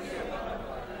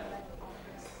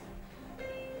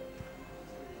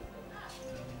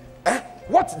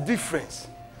 What difference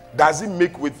does it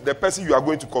make with the person you are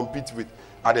going to compete with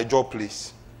at the job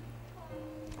place?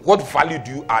 What value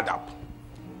do you add up?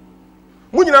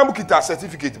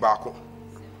 Certificate back.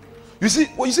 You see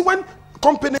when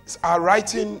companies are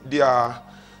writing their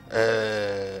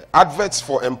adverts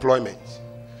for employment,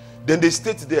 then they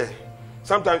state there.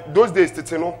 Sometimes those days they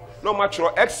say no much.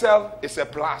 Excel is a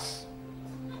plus.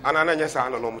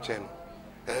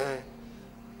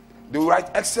 They write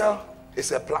Excel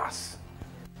is a plus.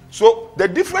 So the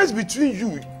difference between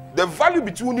you, the value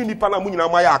between you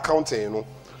and my accounting,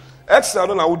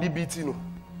 Excel and ODBT,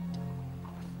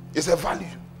 it's a value.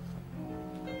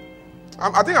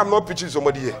 I think I'm not pitching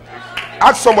somebody here.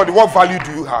 Ask somebody, what value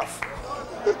do you have?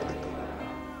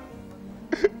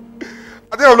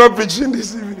 I think I'm not preaching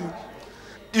this evening.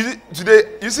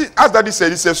 Today, you see, as Daddy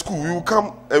said, it's a school. We will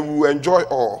come and we will enjoy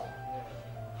all.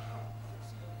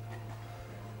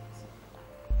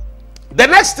 The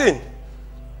next thing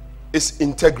is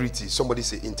integrity. Somebody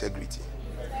say integrity.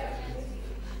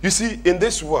 You see, in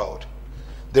this world,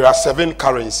 there are 7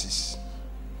 currencies.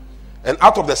 And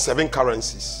out of the 7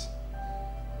 currencies,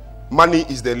 money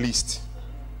is the least.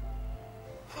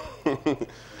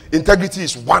 Integrity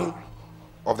is one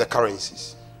of the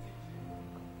currencies.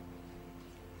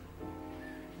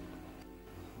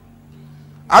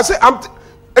 I say,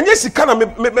 and yes, you can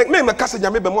make more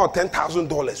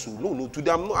 $10,000. No,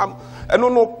 today I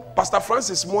don't know. Pastor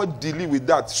Francis more dealing with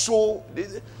that. So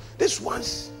this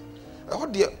one's, oh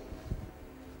dear,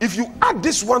 if you add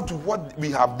this one to what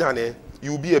we have done,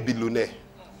 you'll be a billionaire.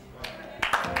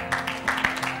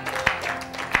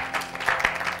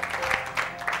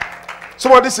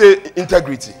 Somebody say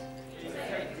integrity.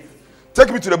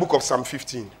 Take me to the book of Psalm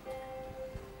 15.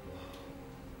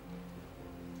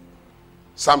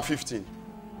 Psalm 15.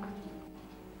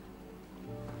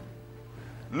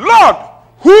 Lord,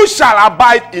 who shall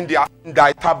abide in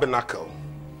thy tabernacle?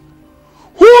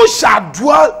 Who shall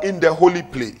dwell in the holy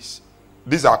place?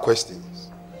 These are questions.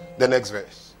 The next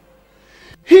verse.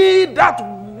 He that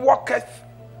walketh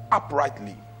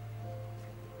uprightly.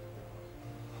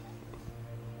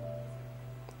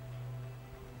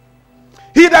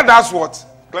 He that does what?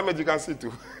 Clement, you can see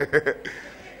too.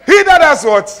 He that does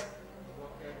what?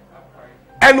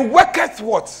 And worketh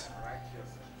what?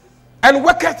 And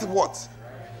worketh what?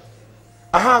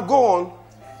 Go on.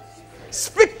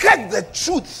 Speaketh the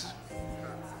truth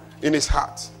in his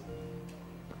heart.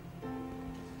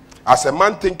 As a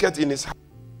man thinketh in his heart,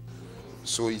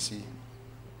 so is he.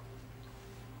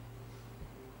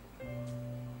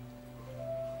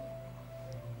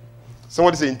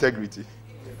 Somebody say integrity.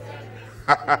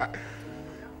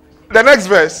 The next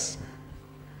verse.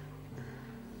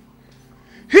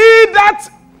 He that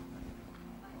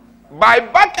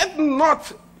backeth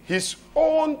not his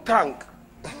own tongue,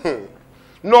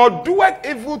 nor doeth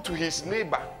evil to his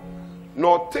neighbor,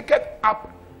 nor taketh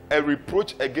up a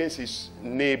reproach against his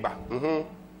neighbor,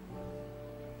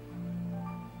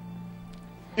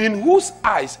 in whose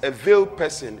eyes a veiled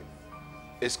person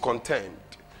is contemned,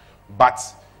 but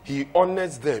he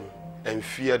honors them and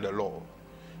fear the Lord,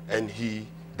 and he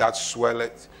that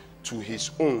swelleth to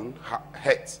his own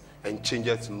head and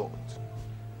changeth not.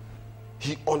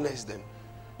 He honors them.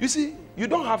 You see, you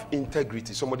don't have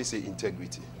integrity. Somebody say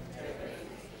integrity.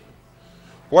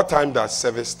 What time does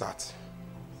service start?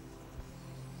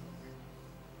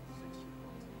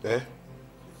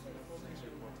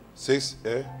 6?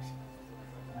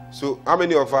 So how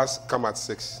many of us come at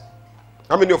 6?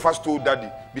 How many of us told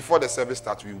Daddy before the service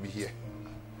starts we will be here?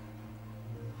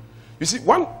 You see,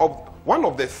 one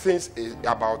of the things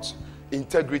about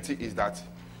integrity is that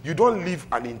you don't live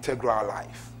an integral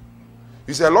life.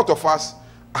 You see, a lot of us,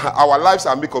 our lives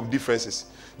are made of differences.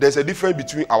 there's a difference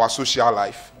between our social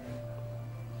life.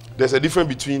 There's a difference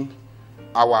between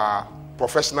our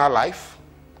professional life.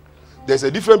 There's a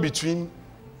difference between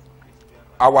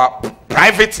our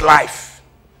private life.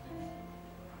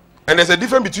 And there's a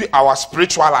difference between our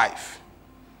spiritual life.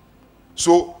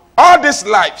 So all these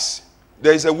lives,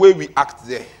 there is a way we act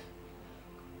there.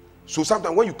 So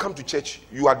sometimes when you come to church,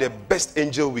 you are the best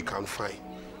angel we can find.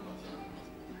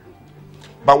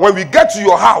 But when we get to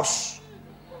your house,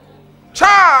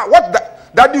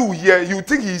 what daddy will hear, you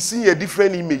think he's seeing a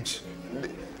different image.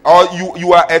 Or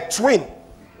you are a twin.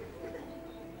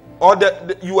 Or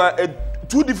you are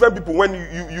two different people. When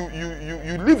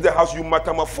you leave the house, you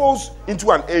metamorphose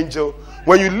into an angel.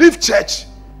 When you leave church,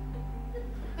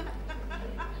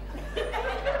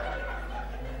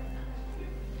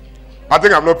 I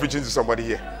think I'm not preaching to somebody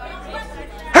here.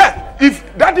 Hey,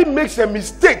 if daddy makes a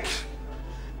mistake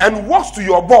and walks to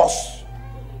your boss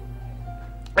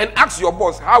and asks your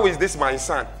boss, how is this my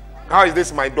son? How is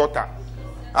this my daughter?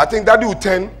 I think daddy will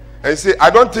turn and say, I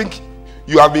don't think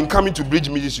you have been coming to Bridge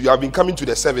Ministry, you have been coming to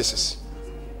the services.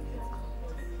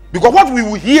 Because what we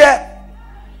will hear.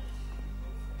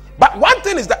 But one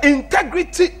thing is that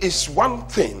integrity is one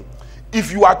thing.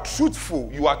 If you are truthful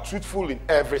in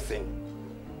everything.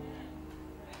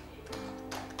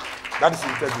 That is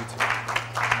integrity.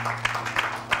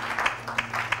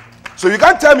 So you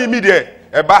can't tell me there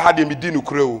about how they me do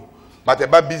no but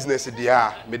about business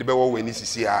there, me the better when this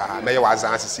is here, me was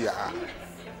answer here.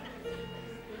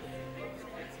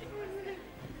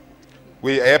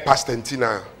 We a pastor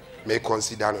Tina may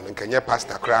consider no can you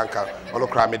pastor cranka or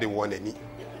cry me the one any.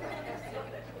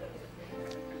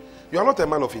 You are not a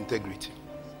man of integrity.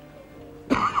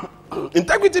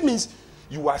 Integrity means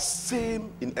you are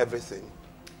same in everything.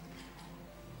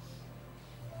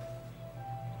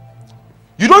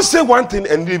 You don't say one thing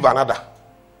and leave another.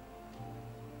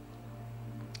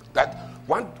 That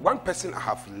one person I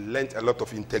have learned a lot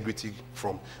of integrity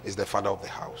from is the father of the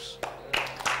house.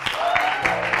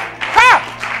 Ha!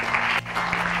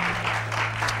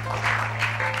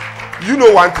 You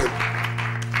know one thing.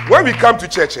 When we come to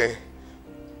church,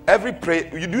 every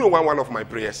prayer, you do know one of my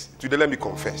prayers. Today, let me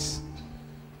confess.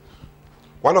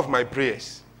 One of my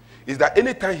prayers is that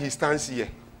anytime he stands here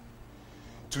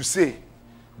to say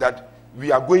that we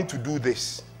are going to do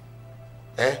this,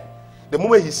 the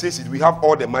moment he says it, we have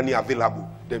all the money available,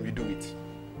 then we do it.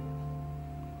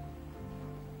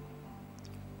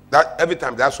 That every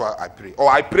time, that's why I pray. Or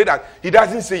I pray that he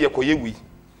doesn't say Yekoyewi.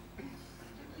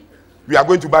 We are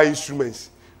going to buy instruments.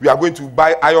 We are going to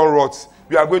buy iron rods.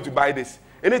 We are going to buy this.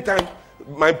 Anytime,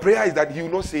 my prayer is that he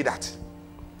will not say that.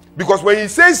 Because when he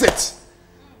says it,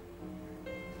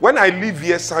 when I leave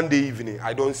here Sunday evening,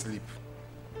 I don't sleep.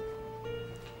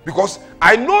 Because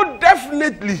I know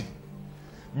definitely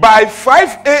by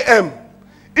 5 a.m.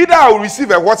 either I will receive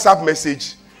a WhatsApp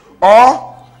message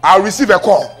or I will receive a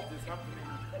call.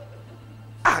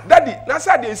 Daddy, that's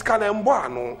how they scan and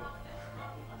no.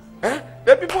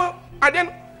 The people, and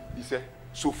then he said,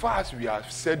 so far as we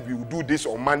have said we will do this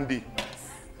on Monday,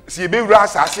 see, heaven,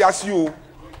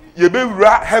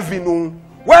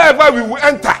 wherever we will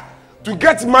enter to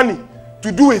get money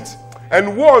to do it.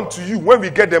 And woe unto you when we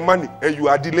get the money and you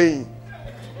are delaying.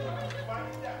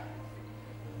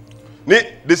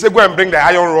 They say go and bring the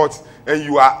iron rods and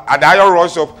you are at the iron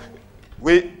rod shop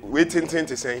waiting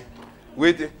to say,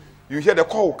 waiting. You hear the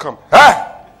call will come.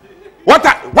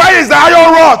 Why is the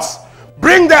iron rods?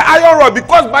 Bring the iron rod,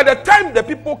 because by the time the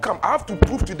people come, I have to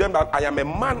prove to them that I am a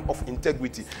man of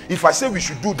integrity. If I say we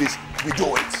should do this, we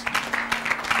do it.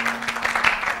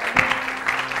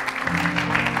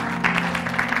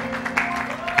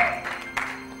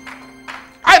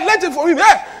 I learned it from him.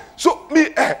 So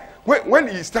me, when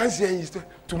he stands here, he says,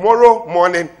 tomorrow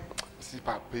morning, see,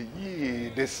 Papa,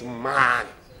 this man.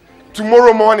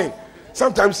 Tomorrow morning,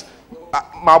 sometimes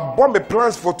my bomb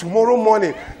plans for tomorrow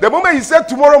morning. The moment he said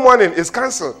tomorrow morning is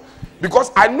cancelled,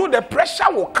 because I know the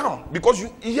pressure will come, because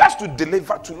he has to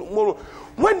deliver tomorrow.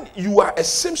 When you are a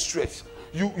seamstress,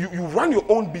 you run your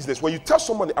own business. When you tell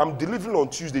somebody I'm delivering on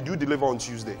Tuesday, do you deliver on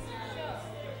Tuesday?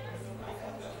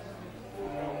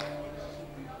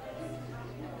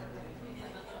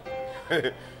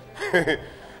 And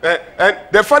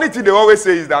the funny thing they always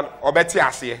say is that Obeti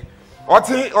Asiye.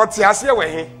 Oti Asiye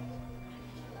we.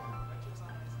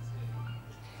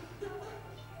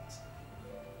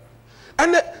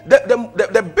 And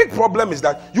the big problem is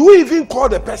that you even call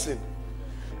the person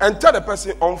and tell the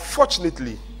person,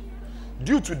 unfortunately,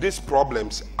 due to these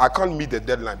problems, I can't meet the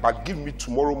deadline, but give me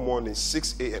tomorrow morning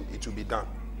 6 a.m. it will be done.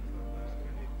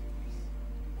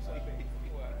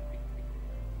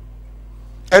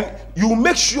 And you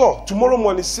make sure tomorrow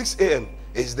morning 6 a.m.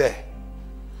 is there.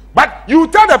 But you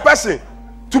tell the person,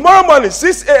 tomorrow morning,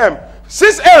 6 a.m.,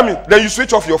 6 a.m., then you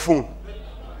switch off your phone.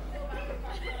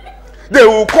 They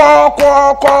will call.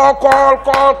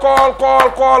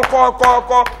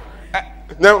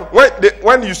 Now,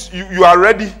 when you are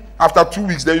ready, after 2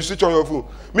 weeks, then you switch on your phone.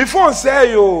 My phone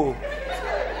say, yo,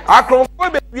 I can't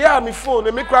find my phone.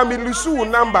 They make me lose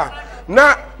number.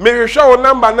 Na me show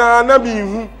number na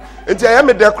me until I am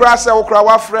the crash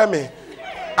or frame me.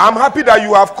 I'm happy that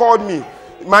you have called me.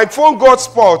 My phone got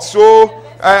spoiled, so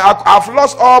I've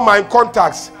lost all my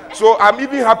contacts. So I'm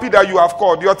even happy that you have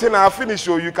called. Your thing I have finished,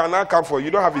 so you cannot come for.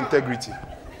 You don't have integrity.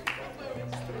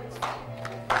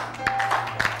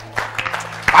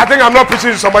 I think I'm not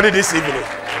preaching to somebody this evening.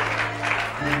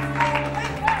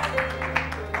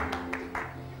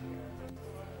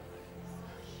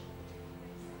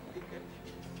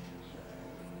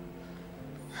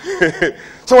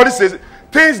 Somebody says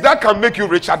things that can make you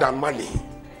richer than money.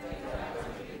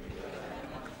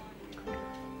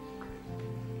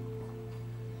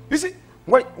 You see,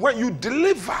 when you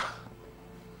deliver,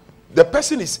 the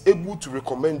person is able to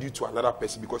recommend you to another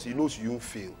person because he knows you won't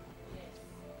fail.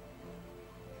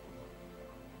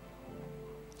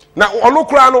 Now,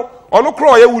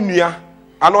 onokro ye unia,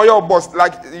 and your boss,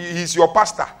 like he's your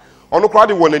pastor. Onokro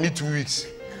the one need 2 weeks.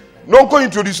 No go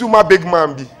introduce you my big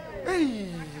man be. Hey.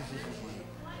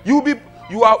 You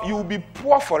will be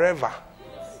poor forever.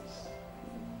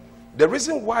 The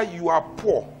reason why you are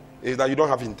poor is that you don't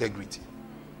have integrity.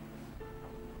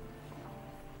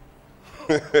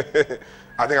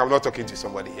 I think I'm not talking to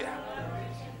somebody here.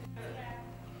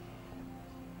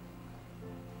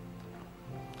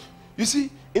 You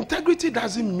see, integrity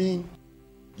doesn't mean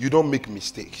you don't make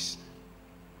mistakes.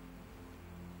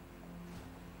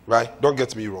 Right? Don't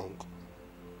get me wrong.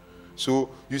 So,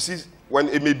 you see, when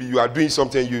maybe you are doing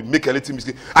something, you make a little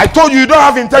mistake. I told you you don't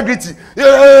have integrity.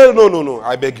 No.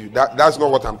 I beg you. That's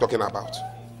not what I'm talking about.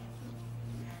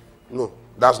 No,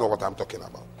 that's not what I'm talking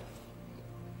about.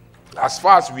 As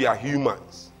far as we are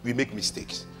humans, we make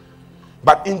mistakes.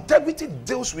 But integrity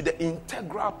deals with the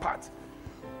integral part.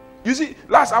 You see,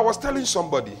 last I was telling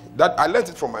somebody that I learned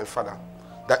it from my father,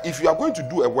 that if you are going to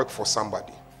do a work for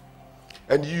somebody,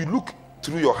 and you look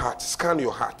through your heart, scan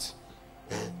your heart,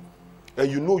 and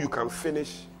you know you can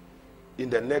finish in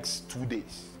the next 2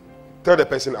 days, tell the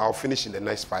person I'll finish in the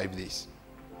next 5 days.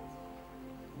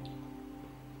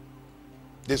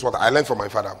 This is what I learned from my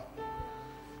father.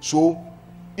 So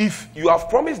if you have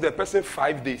promised the person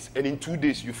 5 days and in 2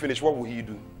 days you finish, what will he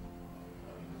do?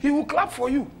 He will clap for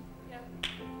you.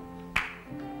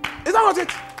 Is that not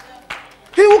it?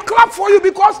 He will clap for you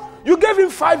because you gave him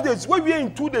 5 days. When we are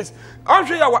in 2 days, I'm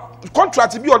sure your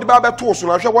contract to be on the Bible tools.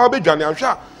 I'm sure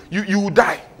you will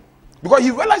die. Because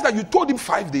he realized that you told him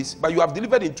 5 days, but you have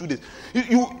delivered in 2 days.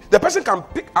 The person can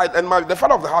pick, and the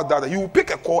father of the house does that. He will pick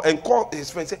a call and call his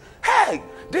friend and say, hey,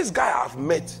 this guy I've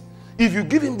met. If you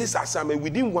give him this assignment,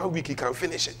 within 1 week, he can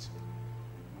finish it.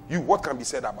 What can be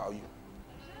said about you?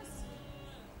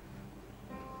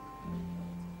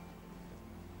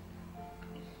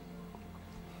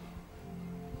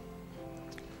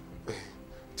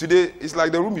 Today, it's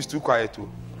like the room is too quiet too.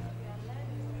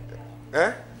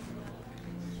 Eh?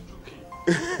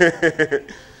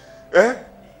 Eh?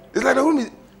 It's like the room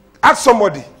is... Ask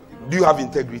somebody, do you have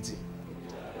integrity?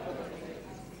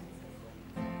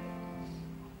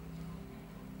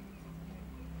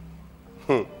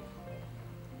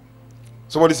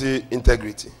 Somebody say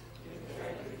integrity.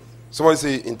 Somebody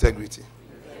say integrity.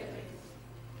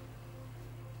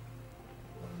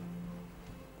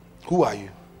 Who are you?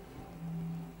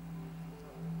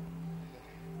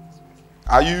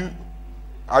 Are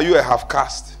you a half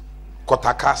caste?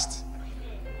 Quarter caste?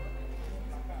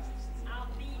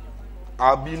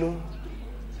 Albino?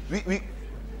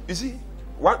 You see,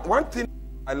 one thing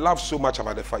I love so much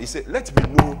about the fact, he said, let me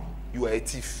know you are a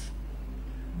thief.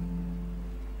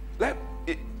 Let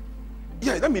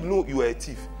me know you are a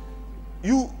thief.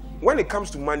 When it comes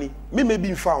to money, maybe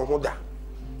in far order,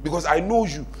 because I know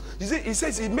you. He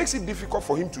says it makes it difficult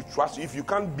for him to trust you if you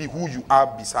can't be who you are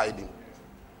beside him.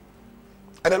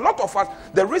 And a lot of us,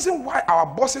 the reason why our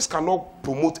bosses cannot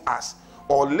promote us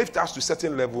or lift us to a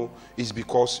certain level is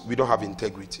because we don't have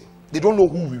integrity. They don't know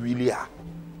who we really are.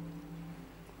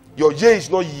 Your yea is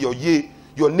not your yea.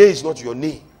 Your nay is not your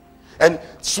nay. And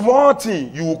small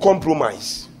thing, you will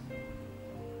compromise.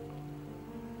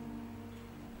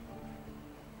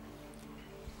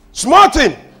 Small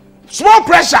thing, small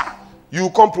pressure, you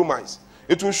will compromise.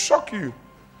 It will shock you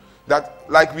that,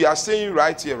 like we are saying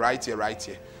right here,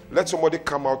 let somebody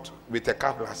come out with a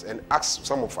cutlass and ask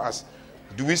some of us,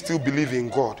 do we still believe in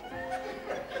God?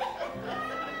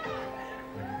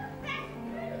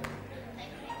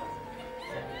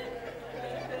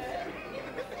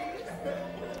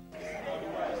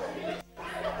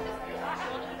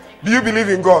 Do you believe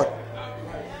in God?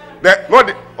 Or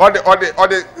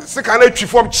the second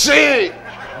from Che.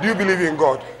 Do you believe in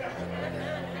God?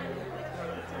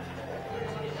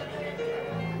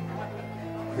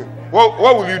 What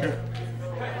will you do?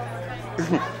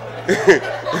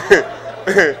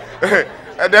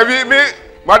 And then me,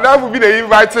 Madame will be the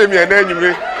inviting me, and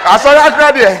then I saw that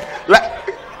crowd there. Like,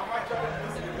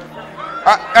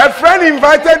 a friend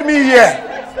invited me here.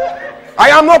 I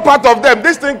am not part of them.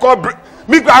 This thing called me.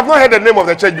 I have not heard the name of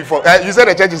the church before. You said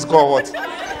the church is called what?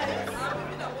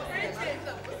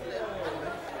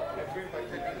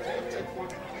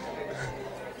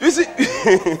 You see,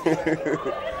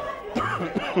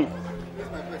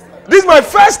 this is my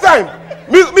first time.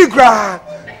 Me cry.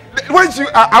 When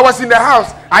I was in the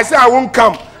house, I said I won't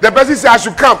come. The person said I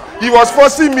should come. He was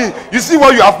forcing me. You see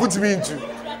what you have put me into.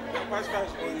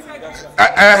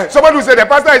 Somebody who said the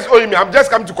pastor is owing me. I'm just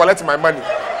coming to collect my money.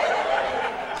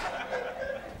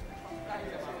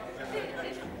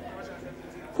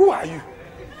 Who are you?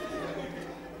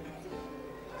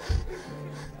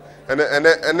 And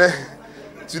then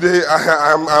today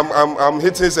I'm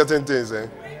hitting certain things.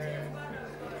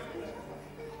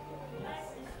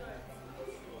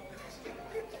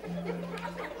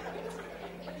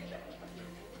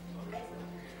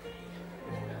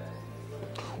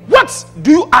 What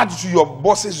do you add to your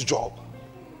boss's job?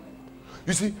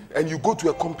 You see, and you go to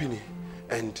a company,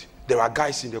 and there are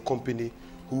guys in the company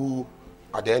who,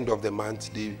 at the end of the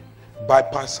month, they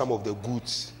bypass some of the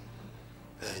goods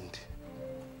and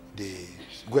they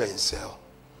go and sell.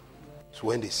 So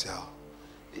when they sell,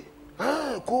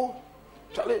 cool.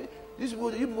 Charlie, this is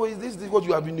what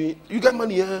you have been doing. You get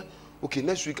money, huh? Okay,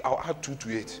 next week I'll add 2 to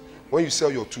it. When you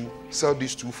sell your 2, sell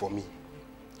these 2 for me.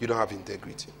 You don't have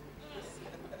integrity.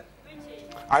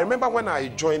 I remember when I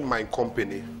joined my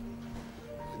company,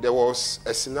 there was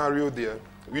a scenario there.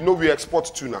 We know we export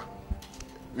tuna.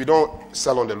 We don't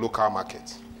sell on the local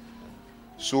market.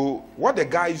 So what the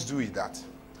guys do is that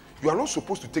you are not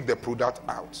supposed to take the product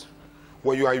out.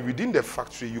 When you are within the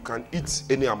factory, you can eat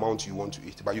any amount you want to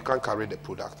eat, but you can't carry the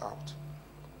product out.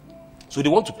 So they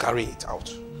want to carry it out.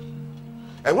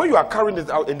 And when you are carrying it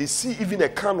out and they see even a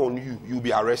can on you, you'll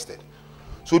be arrested.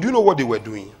 So do you know what they were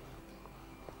doing?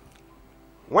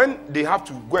 When they have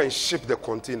to go and ship the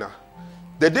container,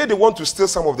 the day they want to steal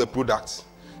some of the products,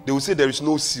 they will say there is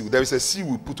no seal. There is a seal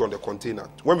we put on the container.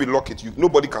 When we lock it,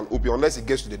 nobody can open unless it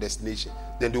gets to the destination.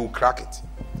 Then they will crack it.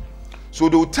 So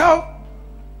they will tell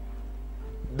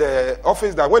the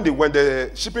office that when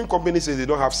the shipping company says they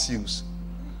don't have seals,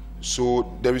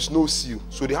 so there is no seal.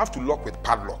 So they have to lock with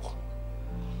padlock.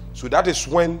 So that is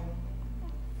when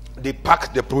they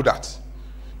pack the product.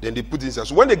 Then they put it inside.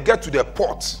 So when they get to the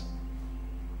port,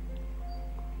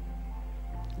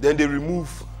 then they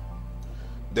remove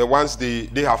the ones they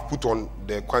have put on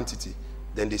the quantity.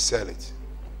 Then they sell it.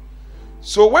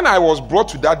 So when I was brought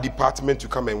to that department to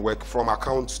come and work, from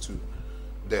accounts to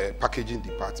the packaging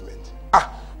department,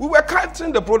 we were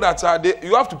counting the products.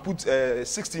 You have to put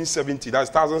 1670.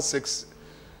 That's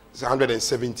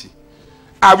 1670.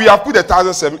 We have put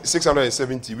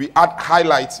 1670. We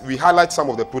highlight some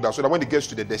of the products so that when it gets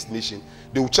to the destination,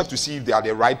 they will check to see if they are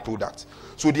the right product.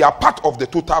 So they are part of the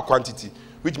total quantity,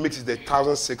 which makes it the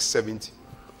 1670.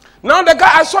 Now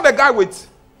I saw the guy with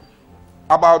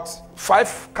about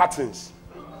 5 cartons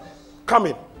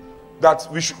coming that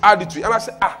we should add it to. And I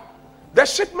said, the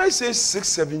shipment says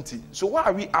 670. So why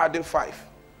are we adding 5?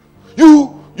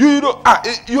 You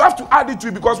have to add it to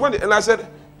it because and I said,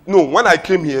 no, when I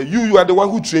came here, you are the one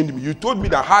who trained me. You told me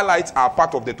that highlights are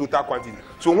part of the total quantity.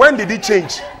 So when did it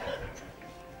change?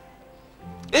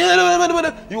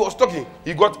 He was talking.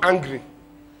 He got angry.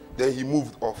 Then he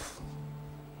moved off.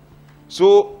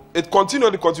 So it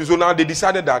continued. So now they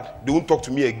decided that they won't talk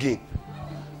to me again.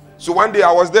 So one day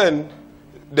I was there.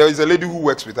 There is a lady who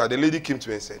works with her. The lady came to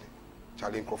me and said,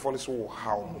 Charlie, microphone is so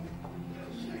how?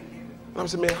 And I'm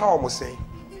saying, man, how am I saying?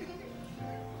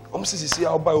 I'm saying,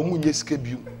 I'll buy a moon escape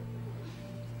you.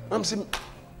 I'm saying,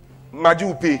 Madi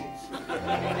will pay.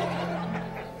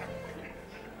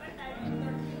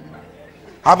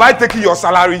 Have I taken your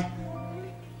salary?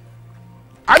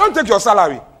 I don't take your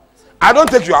salary. I don't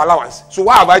take your allowance. So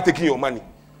why have I taken your money?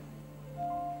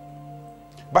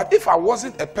 But if I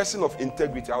wasn't a person of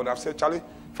integrity, I would have said, Charlie,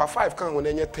 for 5 can't win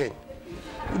any 10.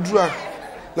 You draw,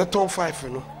 let on 5, you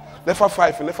know. Let for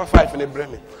 5 and let for 5 in the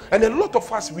Bremen. And a lot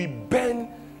of us, we bend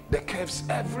the curves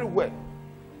everywhere.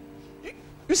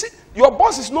 You see, your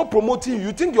boss is not promoting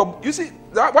you. You see,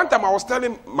 that one time I was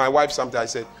telling my wife something. I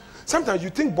said, sometimes you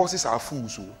think bosses are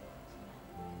fools. So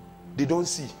they don't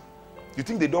see. You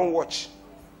think they don't watch.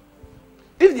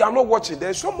 If they are not watching,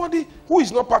 there's somebody who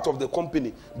is not part of the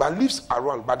company but lives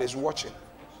around but is watching.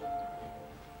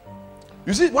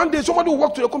 You see, one day somebody will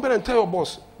walk to the company and tell your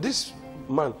boss, this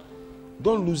man,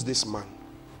 don't lose this man.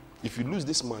 If you lose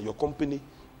this man, your company,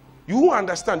 you won't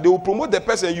understand. They will promote the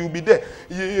person, you will be there.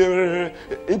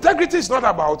 Integrity is not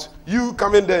about you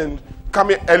coming there and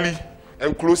coming early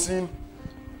and closing.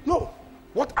 No.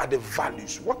 What are the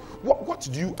values? What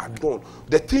do you adorn?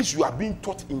 The things you are being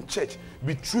taught in church.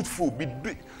 Be truthful.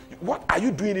 What are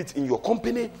you doing it in your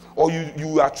company? Or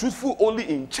you are truthful only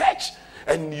in church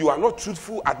and you are not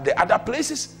truthful at the other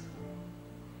places?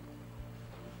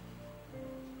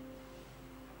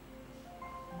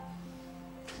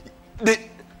 I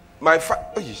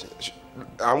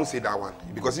won't say that one.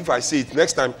 Because if I say it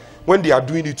next time, when they are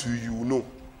doing it to you, you will know.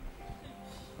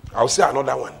 I'll say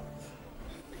another one.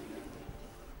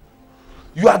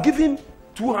 You are given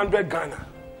 200 Ghana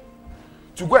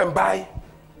to go and buy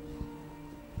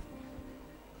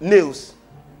nails.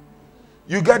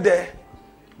 You get there,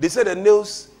 they say the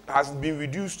nails has been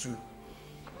reduced to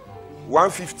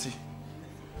 150.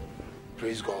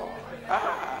 Praise God.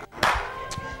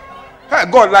 Hey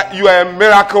God, like you are a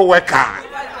miracle worker.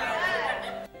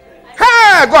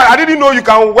 Hey God, I didn't know you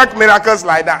can work miracles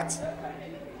like that.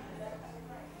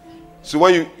 So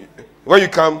when you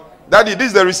come, Daddy, this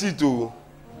is the receipt too.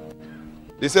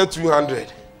 They said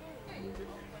 200.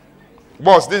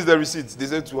 Boss, this is the receipt. They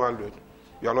said 200.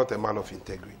 You are not a man of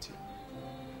integrity.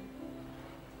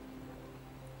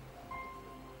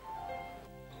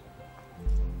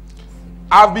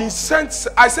 I've been sent.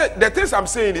 I said, the things I'm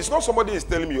saying, it's not somebody is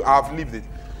telling me. I've lived it.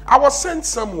 I was sent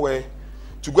somewhere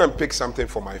to go and pick something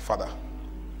for my father.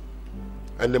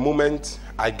 And the moment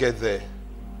I get there,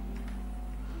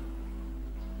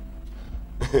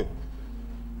 the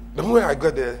moment I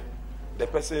got there, the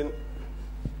person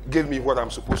gave me what I'm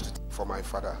supposed to take for my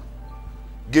father.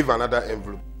 Gave another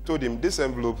envelope. Told him, this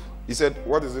envelope, he said,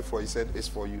 what is it for? He said, it's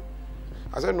for you.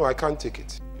 I said, no, I can't take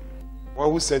it.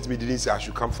 One who sent me didn't say I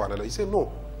should come for another. He said,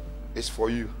 no, it's for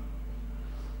you.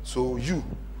 So you,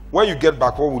 when you get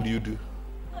back, what would you do?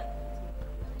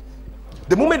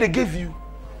 The moment they gave you,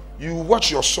 you watch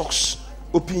your socks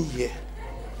open here,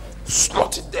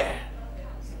 slot it there.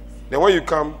 Then when you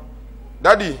come,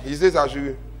 Daddy, he says I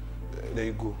should. There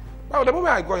you go. Now the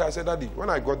moment I got here, I said, Daddy, when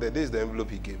I got there, this is the envelope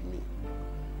he gave me.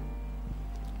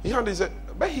 He said,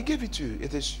 but he gave it to you.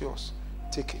 It is yours.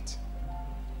 Take it.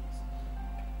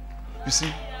 You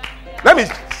see, let me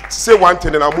say one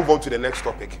thing and I'll move on to the next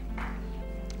topic.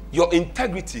 Your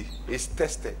integrity is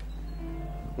tested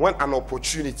when an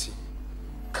opportunity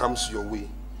comes your way.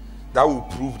 That will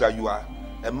prove that you are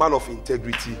a man of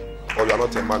integrity or you are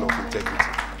not a man of integrity.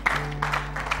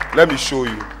 Let me show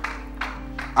you.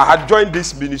 I had joined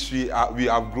this ministry. We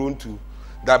have grown to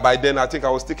that. By then I think I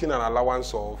was taking an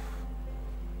allowance of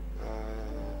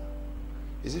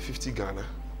is it 50 Ghana?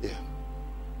 Yeah.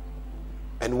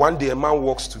 And one day a man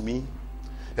walks to me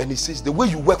and he says, the way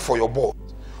you work for your boss,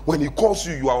 when he calls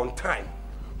you, you are on time.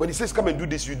 When he says come and do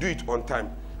this, you do it on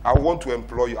time. I want to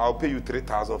employ you. I'll pay you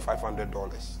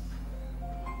 $3,500.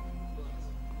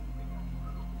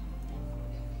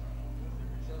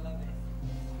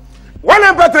 When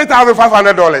I pay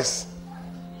 $3,500,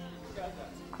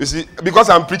 you see, because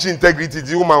I'm preaching integrity,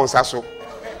 the woman was also.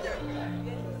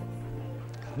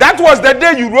 That was the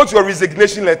day you wrote your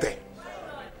resignation letter.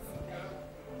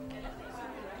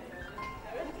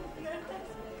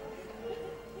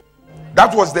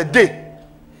 That was the day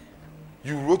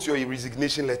you wrote your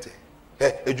resignation letter.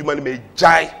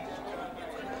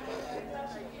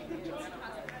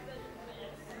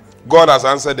 God has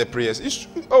answered the prayers.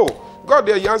 God,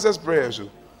 he answers prayers.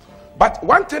 But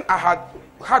one thing, I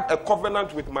had a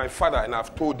covenant with my father, and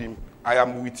I've told him, I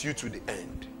am with you to the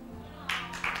end.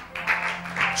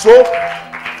 So,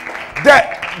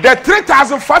 the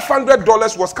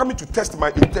 $3,500 was coming to test my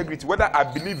integrity, whether I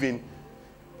believe in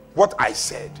what I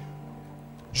said.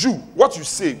 You, what you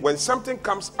say, when something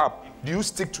comes up, do you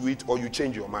stick to it or you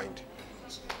change your mind?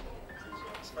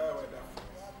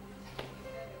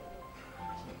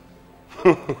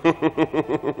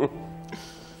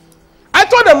 I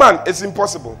told the man, it's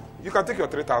impossible. You can take your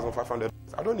 $3,500.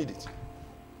 I don't need it.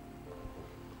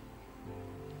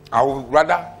 I would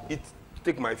rather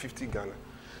take my 50 Ghana.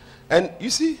 And you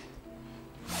see,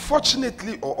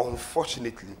 fortunately or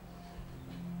unfortunately,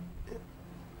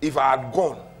 if I had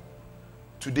gone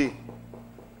today,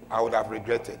 I would have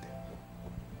regretted.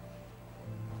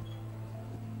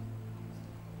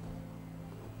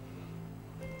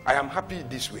 I am happy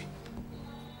this way.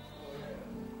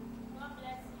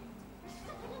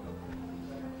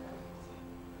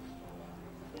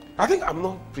 I think I'm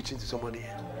not preaching to somebody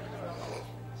here.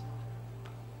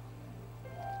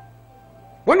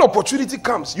 When opportunity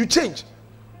comes, you change.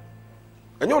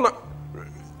 And you're not,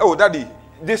 oh, daddy,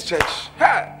 this church,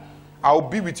 hey, I'll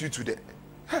be with you today.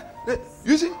 Hey,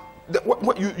 you see,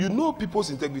 you know people's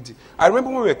integrity. I remember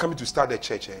when we were coming to start the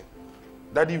church,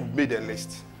 daddy made a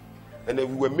list. And then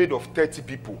we were made of 30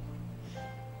 people.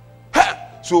 Hey,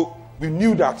 so we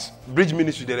knew that Bridge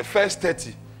Ministry, the first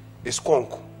 30 is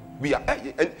conk. We are,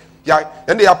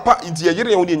 and they are part, it's a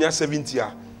year only in 70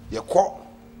 years.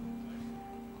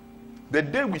 The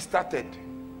day we started,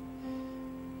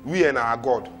 we and our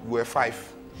God were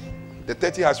 5. The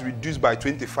 30 has reduced by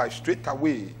 25 straight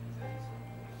away.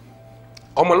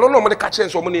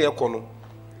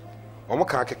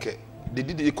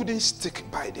 They couldn't stick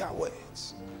by their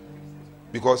words.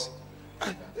 Because,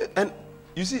 and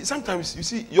you see, sometimes, you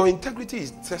see, your integrity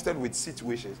is tested with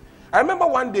situations. I remember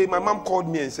one day my mom called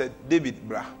me and said, David,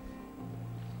 brah,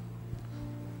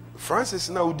 Francis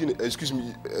now didn't, excuse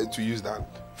me to use that.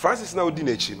 Francis now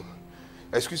didn't chino.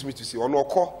 Excuse me to say, on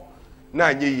oko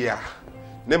na nye ya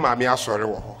ne mami asore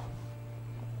wo ho.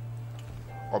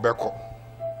 Obeko.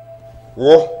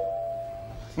 Wo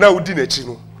na udi na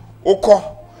chino.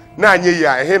 Oko na nye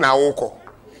ya ehe na oko.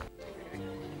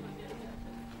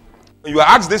 You are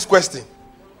asked this question.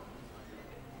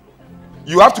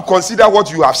 You have to consider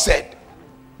what you have said.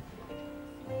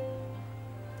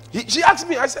 She asked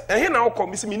me, I said, ehe na oko,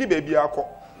 me say me ni baby ako.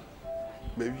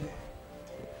 Baby.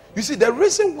 You see, the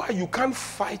reason why you can't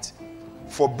fight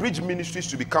for Bridge Ministries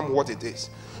to become what it is,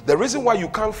 the reason why you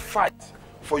can't fight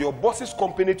for your boss's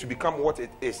company to become what it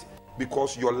is,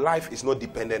 because your life is not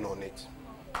dependent on it.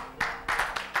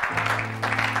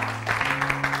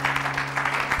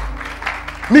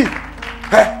 Me,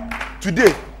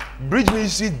 today, Bridge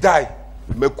Ministry die.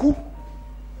 Meku.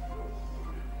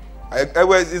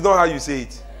 It's not how you say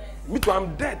it. Me too,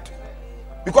 I'm dead.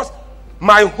 Because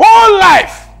my whole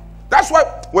life, that's why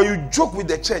when you joke with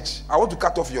the church, I want to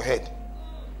cut off your head.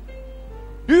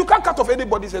 You can't cut off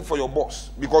anybody's head for your boss,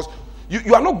 because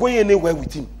you are not going anywhere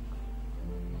with him.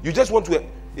 You just want to,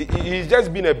 he's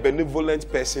just been a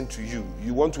benevolent person to you.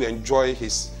 You want to enjoy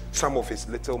some of his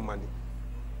little money.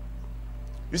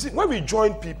 You see, when we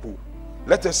join people,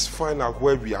 let us find out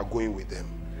where we are going with them.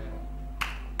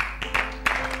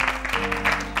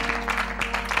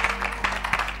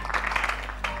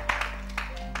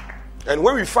 And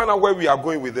when we find out where we are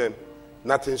going with them,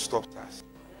 nothing stops us.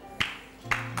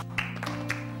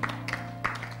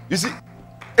 You see,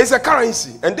 it's a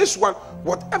currency. And this one,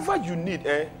 whatever you need,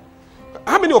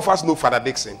 how many of us know Father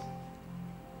Dixon?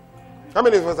 How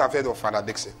many of us have heard of Father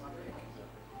Dixon?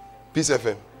 Peace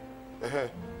FM.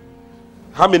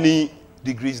 How many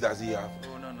degrees does he have?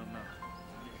 Oh, no.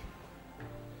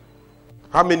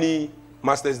 How many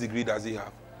master's degree does he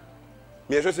have?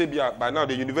 Me, I should say, by now,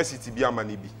 the university be a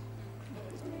money be.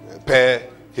 Per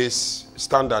his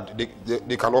standard,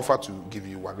 they can offer to give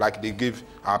you one. Like they give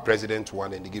our president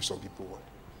one and they give some people one.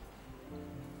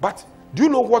 But do you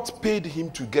know what paid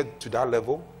him to get to that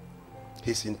level?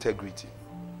 His integrity.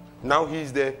 Now he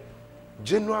is the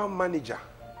general manager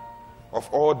of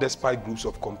all despite groups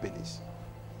of companies.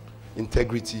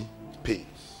 Integrity pays.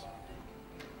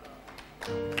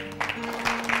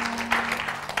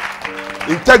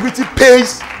 Integrity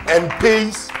pays and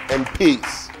pays and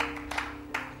pays.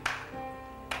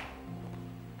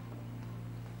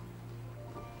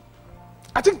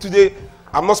 I think today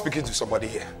I'm not speaking to somebody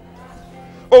here.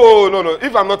 Oh, no.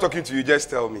 If I'm not talking to you, just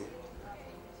tell me.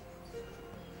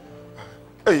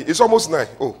 Hey, it's almost 9.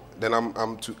 Oh, then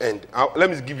I'm to end. Let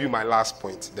me give you my last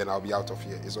point. Then I'll be out of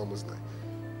here. It's almost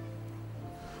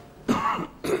 9.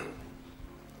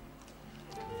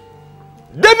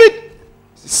 David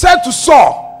said to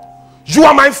Saul, "You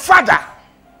are my father."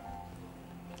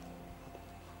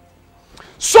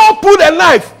 Saul pulled a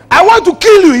knife. "I want to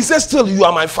kill you." He said, "Still, you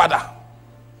are my father.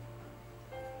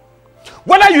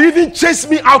 Whether you even chase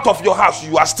me out of your house,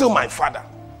 you are still my father."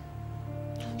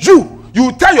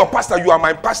 You tell your pastor, "You are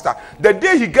my pastor." The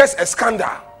day he gets a scandal,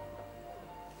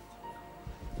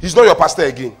 he's not your pastor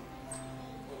again.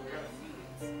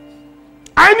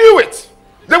 I knew it.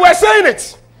 They were saying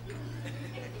it.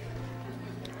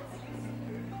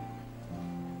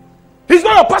 He's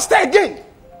not your pastor again.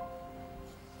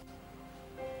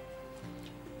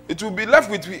 It will be left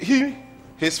with him,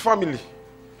 his family.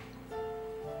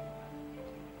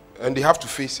 And they have to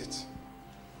face it.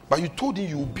 But you told him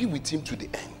you will be with him to the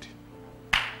end.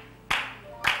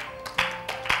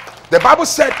 The Bible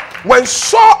said when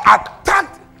Saul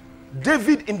attacked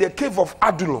David in the cave of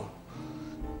Adullam,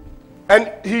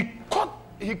 and he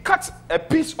cut a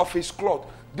piece of his cloth,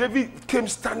 David came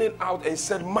standing out and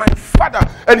said, my father.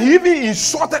 And he even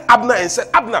insulted Abner and said,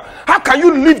 Abner, how can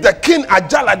you leave the king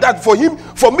ajar like that for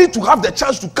me to have the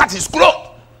chance to cut his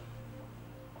cloth?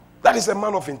 That is a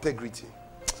man of integrity.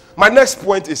 My next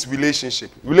point is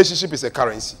relationship. Relationship is a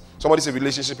currency. Somebody say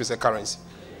relationship is a currency.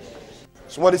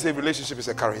 Somebody say relationship is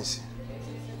a currency.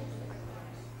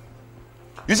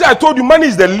 You see, I told you money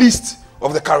is the least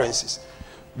of the currencies.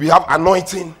 We have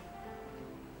anointing.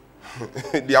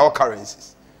 They are all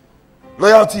currencies.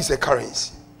 Loyalty is a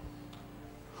currency.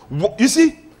 You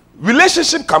see,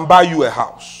 relationship can buy you a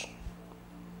house.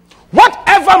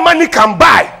 Whatever money can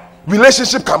buy,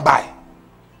 relationship can buy.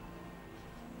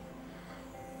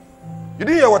 You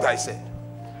didn't hear what I said?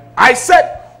 I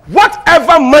said,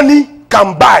 whatever money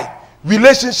can buy,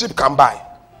 relationship can buy.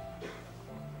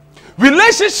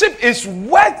 Relationship is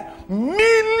worth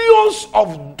millions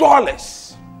of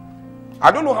dollars.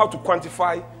 I don't know how to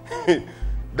quantify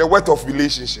the worth of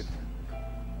relationship.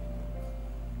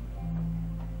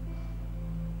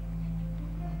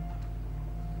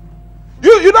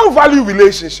 You don't value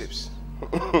relationships.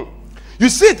 You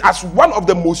see it as one of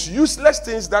the most useless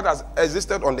things that has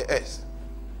existed on the earth.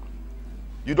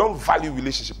 You don't value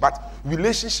relationship, but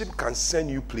relationship can send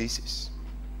you places.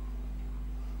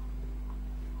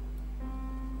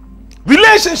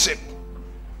 Relationship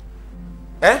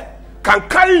can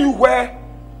carry you where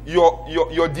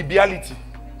your debility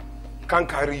can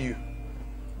carry you.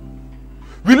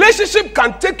 Relationship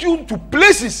can take you to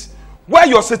places where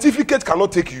your certificate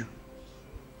cannot take you.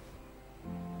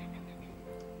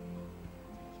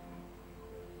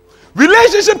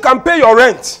 Relationship can pay your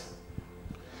rent.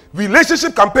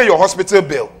 Relationship can pay your hospital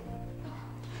bill.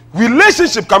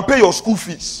 Relationship can pay your school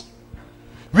fees.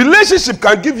 Relationship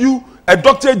can give you a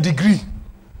doctorate degree.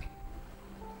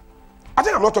 I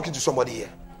think I'm not talking to somebody here.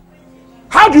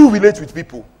 How do you relate with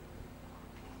people?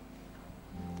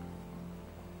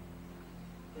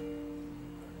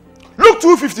 Luke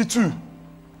 2:52.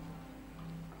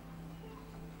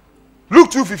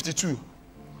 Luke 2:52.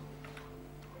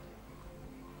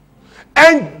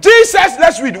 And Jesus,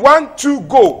 let's read 1, 2,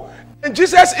 go. And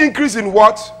Jesus increased in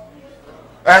what?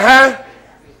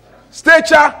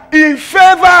 Stature, in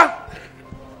favor,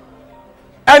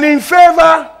 and in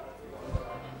favor,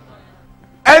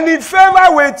 and in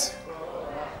favor with,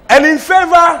 and in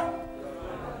favor,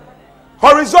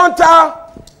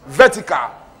 horizontal, vertical.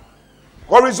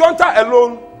 Horizontal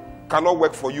alone cannot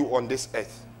work for you on this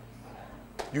earth.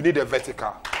 You need a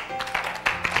vertical.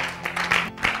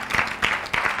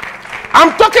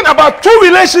 I'm talking about two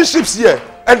relationships here.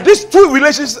 And these two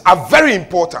relationships are very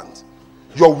important.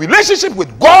 Your relationship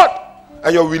with God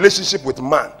and your relationship with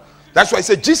man. That's why I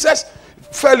said Jesus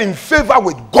fell in favor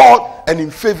with God and in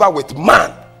favor with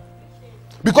man.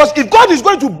 Because if God is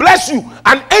going to bless you,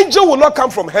 an angel will not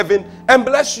come from heaven and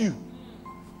bless you.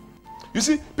 You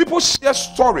see, people share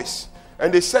stories.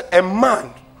 And they said a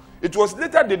man. It was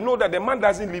later they know that the man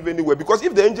doesn't live anywhere. Because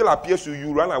if the angel appears to you,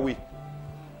 you run away.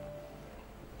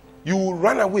 You will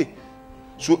run away.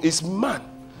 So it's man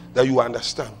that you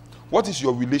understand. What is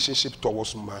your relationship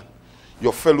towards man?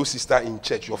 Your fellow sister in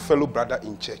church, your fellow brother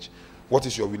in church. What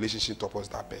is your relationship towards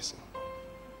that person?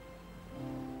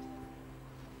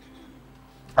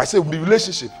 I say the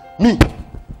relationship. Me.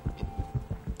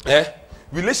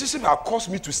 Relationship have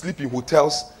caused me to sleep in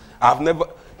hotels. I've never,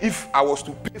 if I was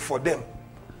to pay for them,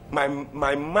 my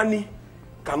money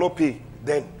cannot pay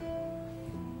then.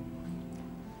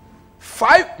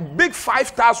 Big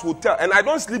 5-star hotel, and I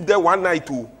don't sleep there one night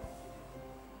too.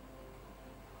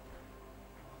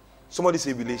 Somebody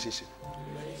say relationship.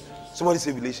 Somebody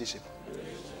say relationship.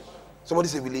 Somebody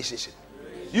say relationship.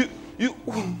 You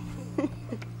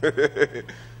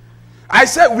I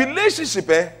said relationship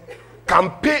can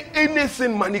pay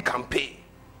anything money can pay.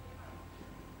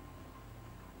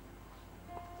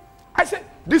 I said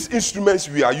these instruments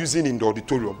we are using in the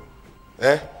auditorium,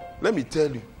 let me tell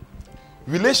you,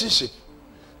 relationship,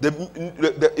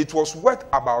 it was worth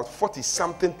about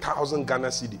 40-something thousand Ghana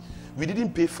cedi. We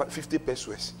didn't pay 50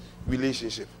 pesos.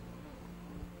 Relationship,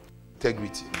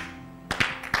 integrity.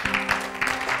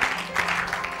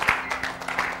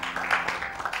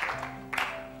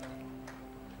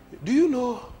 Do you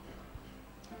know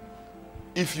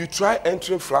if you try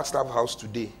entering Flagstaff House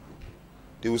today,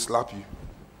 they will slap you?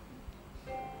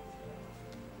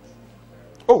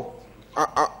 Oh,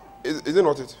 is it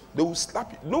not it? They will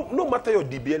slap you. No matter your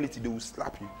debility, they will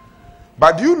slap you.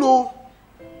 But do you know,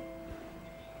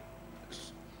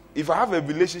 if I have a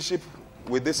relationship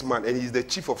with this man and he's the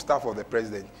chief of staff of the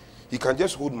president, he can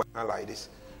just hold my hand like this.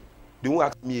 They won't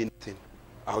ask me anything.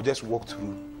 I'll just walk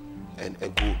through and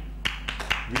go.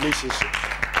 Relationship.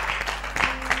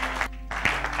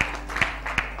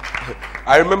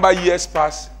 I remember years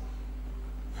past.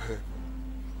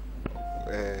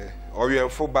 Orion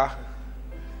Foba.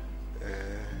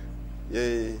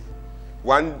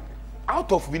 One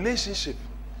out of relationship,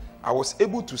 I was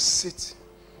able to sit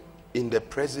in the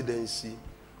presidency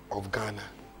of Ghana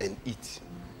and eat.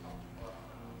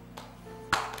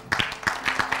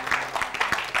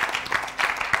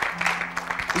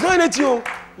 It's not anything.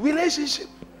 Relationship.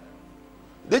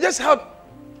 They just help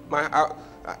my.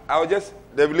 I'll just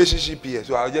the relationship here.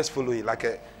 So I'll just follow it like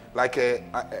a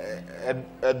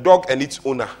dog and its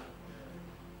owner.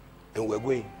 And we're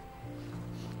going.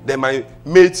 Then my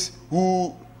mates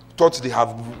who thought they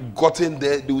have gotten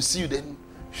there, they will see you then.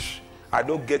 Shh, I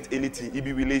don't get anything. It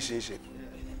be relationship.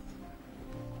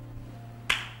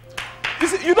 You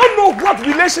see, you don't know what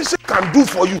relationship can do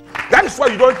for you. That is why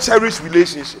you don't cherish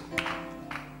relationship.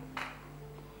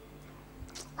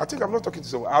 I think I'm not talking to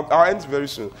someone. I'll end very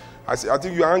soon. I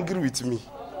think you are angry with me.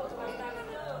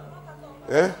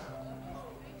 Eh?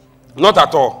 Not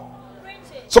at all.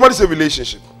 Somebody say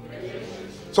relationship.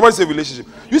 Somebody say relationship.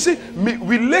 You see,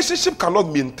 relationship cannot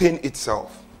maintain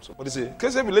itself. Somebody say, can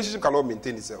you say relationship cannot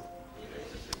maintain itself?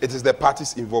 It is the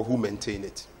parties involved who maintain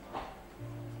it.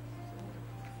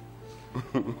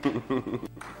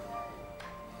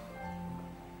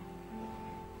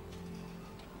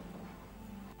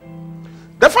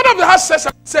 The father of the house says,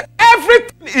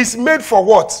 everything is made for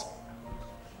what?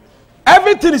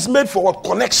 Everything is made for what?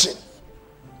 Connection.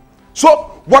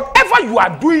 So, whatever you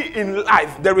are doing in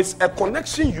life, there is a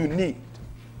connection you need.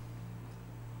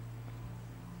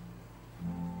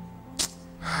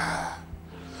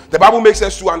 The Bible makes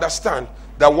us to understand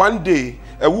that one day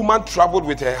a woman traveled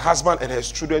with her husband and her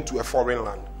children to a foreign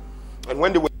land. And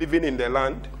when they were living in the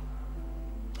land,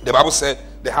 the Bible said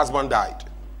the husband died.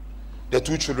 The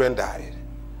 2 children died.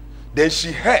 Then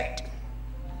she heard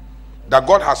that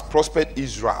God has prospered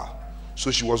Israel.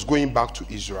 So she was going back to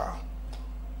Israel.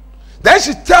 Then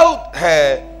she told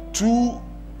her 2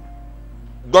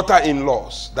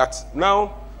 daughter-in-laws that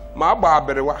now, my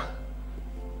baberewa,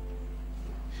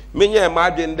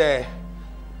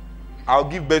 I'll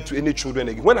give birth to any children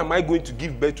again. When am I going to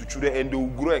give birth to children and they will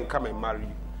grow and come and marry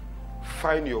you?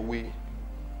 Find your way.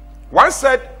 One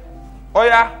said, oh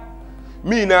yeah,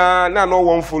 me no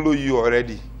one follow you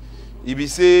already. If you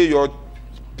say your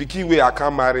picky way I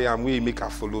can't marry, I'm way make her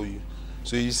follow you.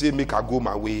 So you say make her go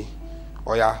my way.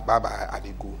 Oh yeah, bye bye, I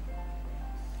dey go.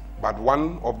 But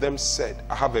one of them said,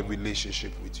 I have a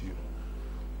relationship with you.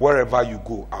 Wherever you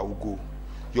go, I will go.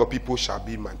 Your people shall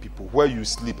be my people. Where you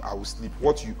sleep, I will sleep.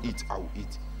 What you eat, I will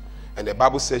eat. And the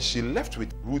Bible says she left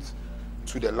with Ruth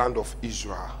to the land of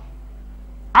Israel.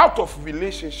 Out of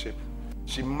relationship,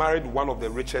 she married one of the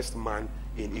richest men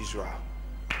in Israel.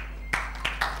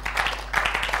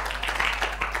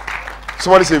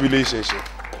 Somebody say relationship.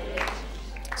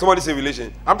 Somebody say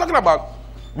relationship. I'm talking about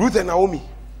Ruth and Naomi.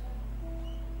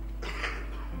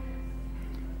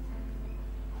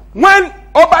 When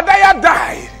Obadiah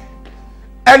died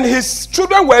and his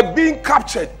children were being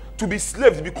captured to be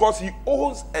slaves because he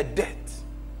owes a debt,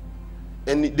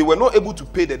 and they were not able to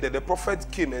pay the debt, the prophet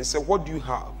came and said, what do you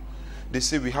have? They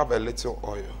said, we have a little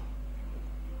oil.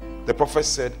 The prophet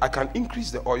said, I can increase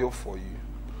the oil for you,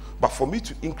 but for me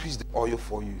to increase the oil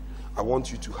for you, I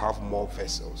want you to have more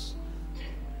vessels.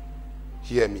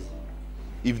 Hear me.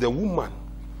 If the woman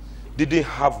didn't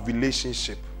have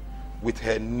relationship with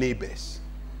her neighbors,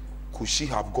 could she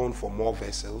have gone for more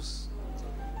vessels?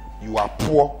 You are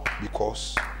poor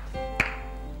because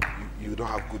you don't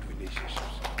have good relationships.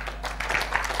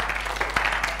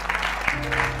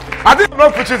 I think I'm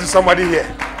not preaching to somebody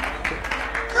here.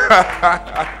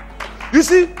 You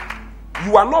see,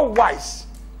 you are not wise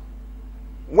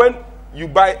when you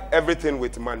buy everything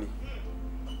with money.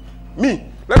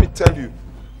 Me, let me tell you,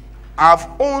 I've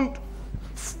owned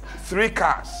 3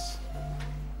 cars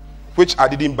which I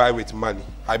didn't buy with money.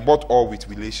 I bought all with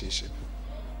relationship.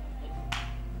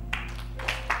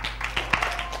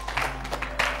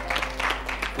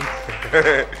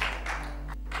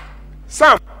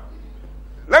 Sam,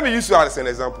 let me use you as an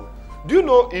example. Do you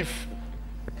know if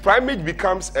Primate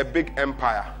becomes a big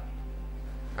empire,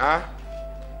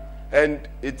 and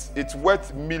it's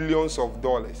worth millions of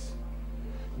dollars,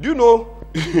 do you know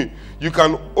you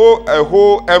can owe a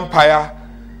whole empire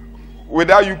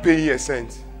without you paying a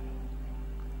cent?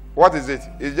 What is it?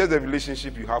 It's just the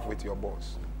relationship you have with your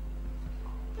boss.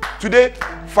 Today,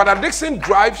 Father Dixon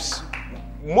drives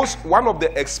one of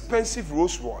the expensive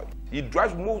Rolls Royce. He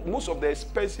drives most of the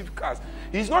expensive cars.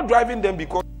 He's not driving them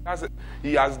because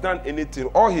he has done anything.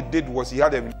 All he did was he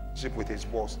had a relationship with his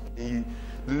boss. He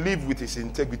lived with his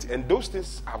integrity. And those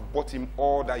things have bought him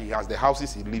all that he has, the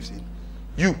houses he lives in.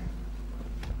 You,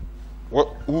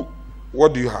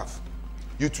 What do you have?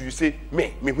 You two, you say,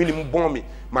 me when you born me,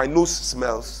 my nose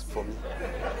smells for me.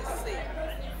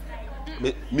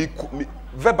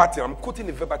 Verbatim, I'm quoting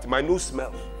the verbatim, my nose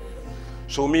smells.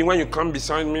 So me, when you come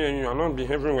beside me and you are not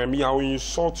behaving with me, I will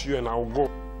insult you and I will go.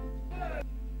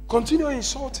 Continue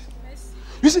insulting.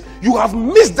 You see, you have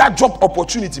missed that job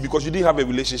opportunity because you didn't have a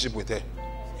relationship with her.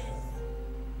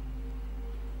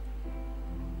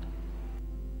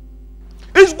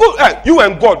 It's good. You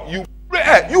and God, you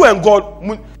and God,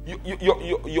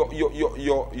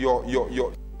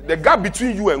 the gap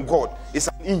between you and God is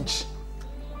an inch.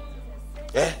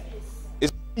 It's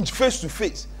an inch face to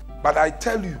face. But I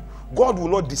tell you, God will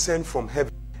not descend from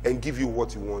heaven and give you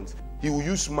what you want. He will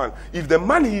use man. If the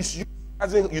man is used,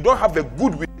 you don't have a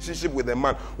good relationship with the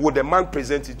man, will the man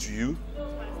present it to you?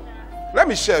 Let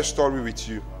me share a story with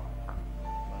you.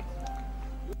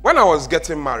 When I was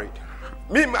getting married,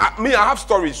 me, I have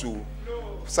stories too.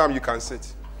 Sam, you can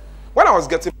sit. When I was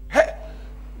getting,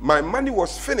 my money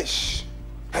was finished.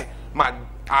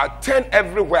 I turn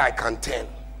everywhere I can turn.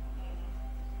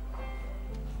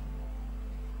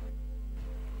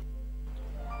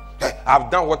 I've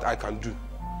done what I can do.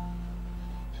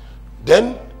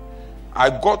 Then I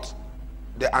got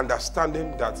the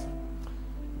understanding that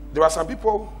there are some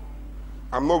people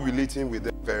I'm not relating with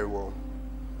them very well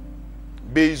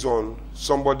based on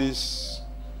somebody's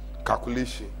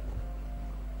calculation.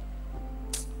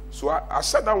 So I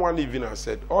sat down one evening and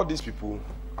said, all these people,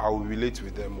 I will relate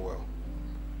with them well.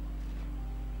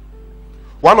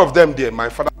 One of them there, my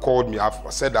father called me,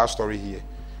 I've said that story here,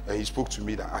 and he spoke to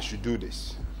me that I should do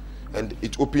this. And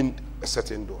it opened a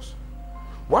certain doors.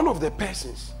 One of the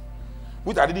persons,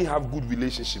 which I didn't have good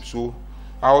relationship, so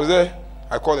I was there,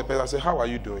 I called the person, I said, how are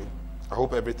you doing? I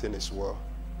hope everything is well.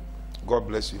 God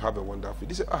bless you, have a wonderful day.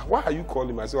 He said, why are you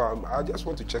calling me? I said, I just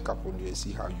want to check up on you and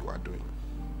see how you are doing.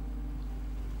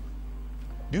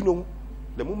 Do you know,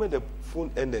 the moment the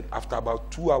phone ended, after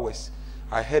about 2 hours,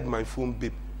 I heard my phone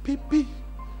beep, beep, beep.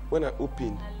 When I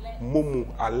opened, Momo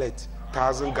alert,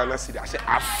 1,000 Ghana cedi. I said,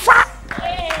 Afa!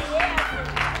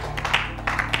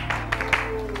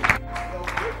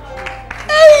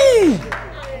 Hey!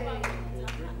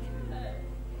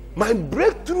 My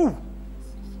breakthrough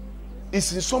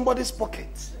is in somebody's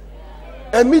pocket.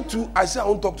 And me too, I say I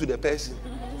won't talk to the person.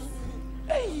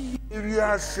 Hey,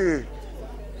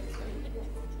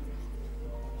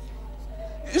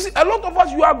 you see, a lot of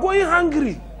us, you are going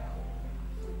hungry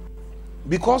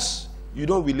because you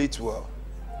don't relate well.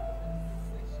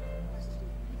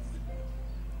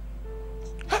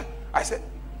 I said,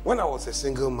 when I was a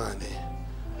single man,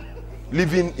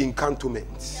 living in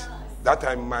cantonments, that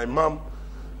time my mom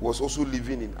was also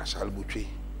living in Ashalbutre.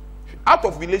 Out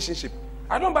of relationship,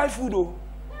 I don't buy food though.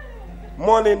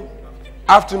 Morning,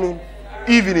 afternoon,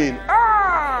 evening.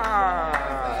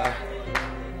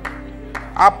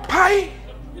 A pie.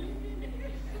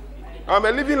 I'm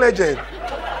a living legend.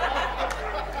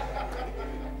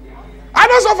 I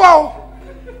don't suffer.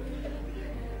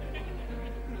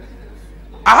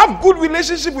 I have good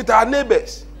relationship with our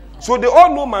neighbors. So they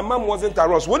all know my mom wasn't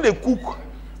around. So when they cook,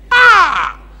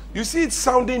 you see it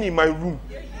sounding in my room.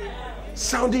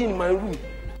 Sounding in my room.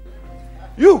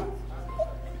 You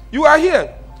are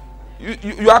here.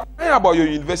 You are crying about your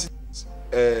university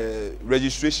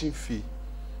registration fee.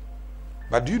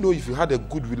 But do you know if you had a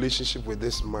good relationship with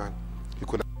this man, you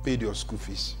could have paid your school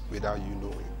fees without you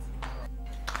knowing?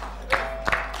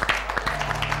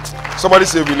 Somebody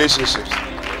say relationships.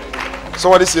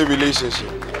 Somebody say relationship.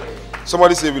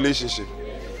 Somebody say relationship.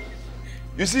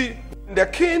 You see, the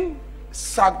king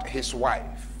sacked his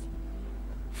wife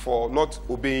for not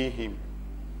obeying him.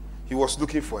 He was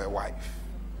looking for a wife.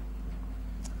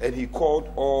 And he called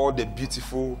all the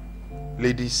beautiful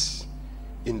ladies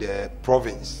in the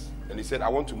province. And he said, I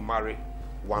want to marry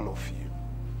one of you.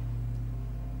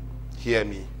 Hear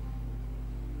me.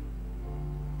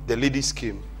 The ladies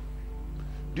came.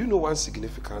 Do you know one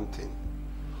significant thing?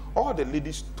 All the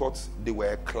ladies thought they were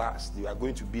a class. They were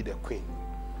going to be the queen.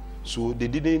 So they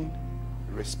didn't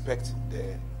respect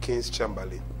the king's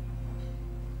chamberlain.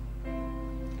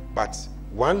 But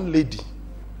one lady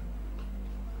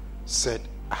said,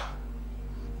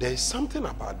 there is something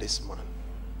about this man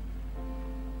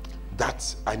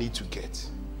that I need to get.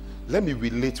 Let me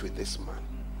relate with this man.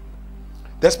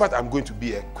 Despite I'm going to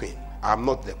be a queen, I'm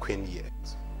not the queen yet.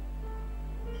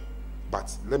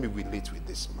 But let me relate with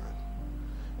this man.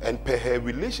 And per her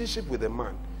relationship with the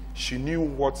man, she knew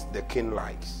what the king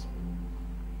likes.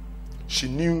 She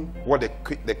knew what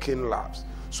the king loves.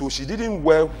 So she didn't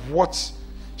wear what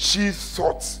she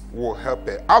thought will help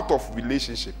her. Out of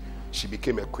relationship, she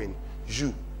became a queen.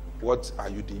 What are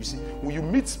you doing? You see, when you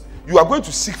meet, you are going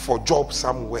to seek for job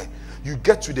somewhere. You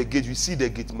get to the gate, you see the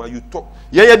gate man, you talk.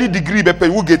 Yeah, the degree bepe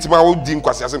who gate man who didn't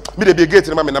kwasi asem. Me the be gate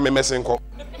man me na me messing ko.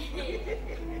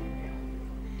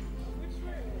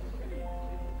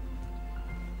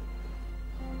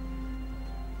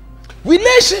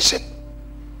 Relationship.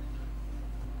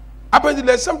 Apparently,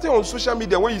 there's something on social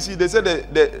media when you see they said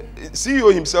the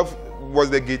CEO himself was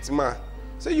the gate man.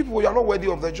 Say you people, you are not worthy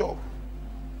of the job.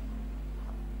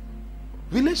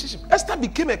 Relationship. Esther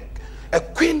became a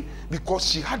queen because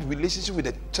she had relationship with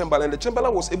the Chamberlain. The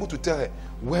Chamberlain was able to tell her,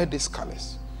 wear this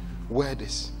colors, wear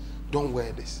this, don't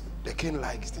wear this. The king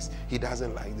likes this, he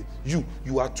doesn't like this.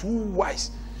 You are too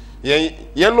wise. They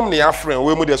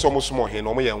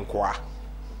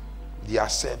are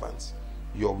servants.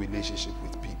 Your relationship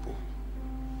with people.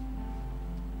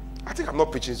 I think I'm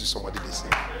not preaching to somebody this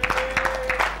year.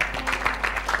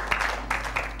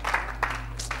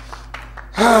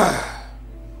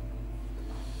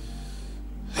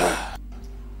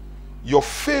 Your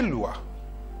failure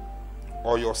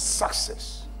or your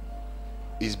success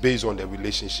is based on the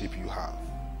relationship you have.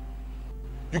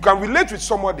 You can relate with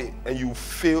somebody and you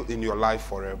fail in your life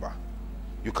forever.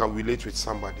 You can relate with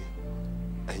somebody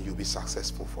and you'll be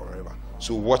successful forever.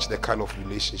 So watch the kind of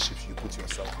relationships you put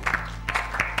yourself in.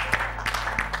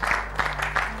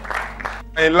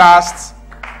 And last,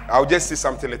 I'll just say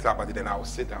something later about it, then I'll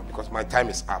sit down because my time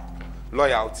is up.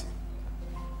 Loyalty.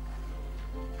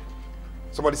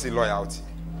 Somebody say loyalty.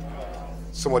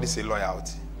 Somebody say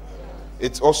loyalty.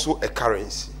 It's also a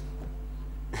currency.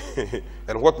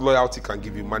 And what loyalty can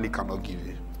give you, money cannot give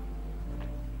you.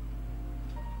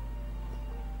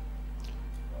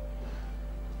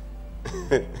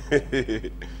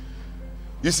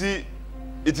 You see,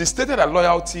 it is stated that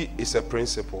loyalty is a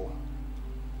principle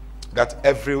that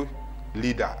every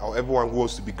leader or everyone who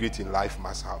wants to be great in life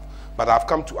must have. But I've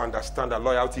come to understand that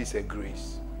loyalty is a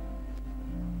grace.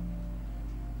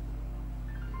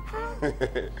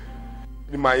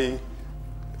 In my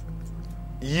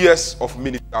years of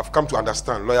ministry, I've come to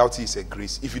understand loyalty is a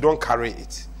grace. If you don't carry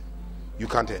it, you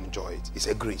can't enjoy it. It's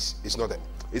a grace. It's not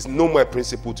it's no more a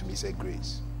principle to me, it's a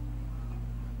grace.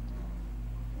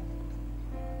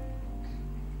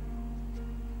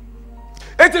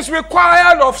 It is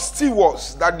required of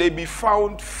stewards that they be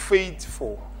found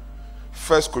faithful.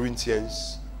 1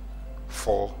 Corinthians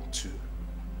 4:2.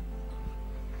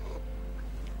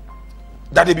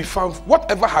 That they be found,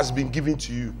 whatever has been given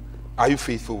to you, are you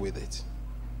faithful with it?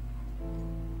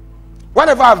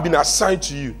 Whatever has been assigned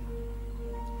to you,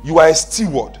 you are a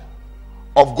steward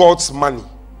of God's money.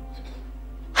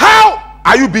 How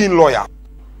are you being loyal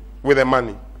with the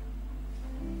money?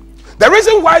 The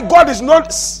reason why God is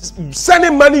not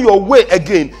sending money your way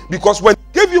again, because when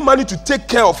He gave you money to take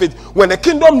care of it, when the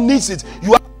kingdom needs it,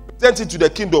 you have to present it to the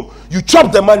kingdom. You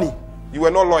chop the money. You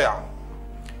were not loyal.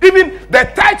 Even the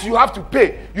tithe you have to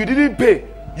pay, you didn't pay.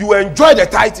 You enjoy the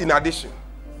tithe in addition.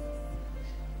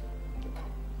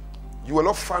 You were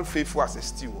not found faithful as a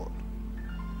steward.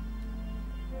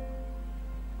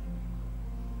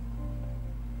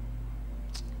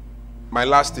 My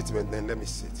last statement, then let me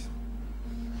sit.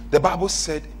 The Bible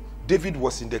said David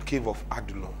was in the cave of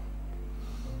Adullam,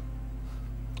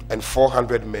 and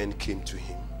 400 men came to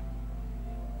him.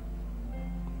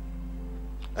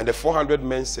 And the 400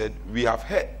 men said, we have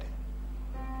heard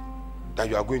that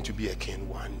you are going to be a king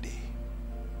one day.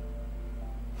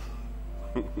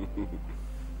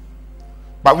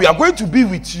 But we are going to be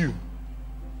with you.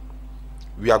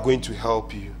 We are going to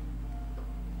help you.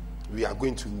 We are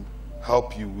going to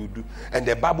help you. We'll do. And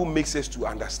the Bible makes us to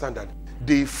understand that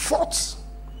they fought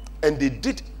and they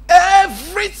did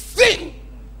everything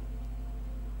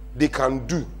they can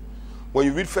do. When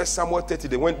you read 1 Samuel 30,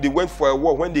 they went for a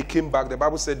war. When they came back, the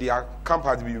Bible said their camp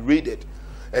had been raided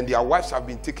and their wives have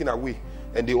been taken away.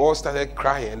 And they all started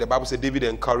crying. And the Bible said David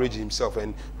encouraged himself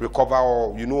and recovered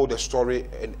all, you know the story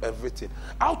and everything.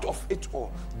 Out of it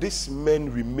all, these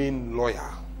men remained loyal.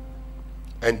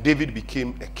 And David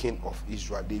became a king of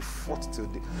Israel. They fought till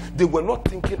they were not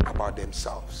thinking about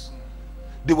themselves.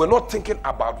 They were not thinking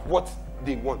about what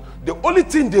they want. The only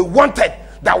thing they wanted,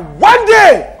 that one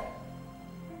day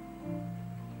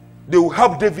they will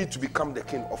help David to become the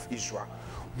king of Israel.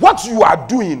 What you are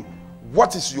doing,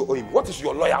 what is your aim? What is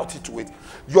your loyalty to it?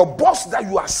 Your boss that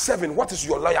you are serving, what is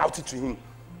your loyalty to him?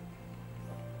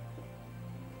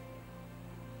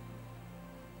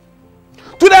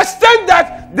 To the extent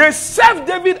that they served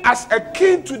David as a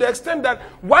king, to the extent that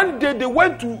one day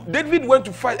David went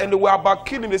to fight and they were about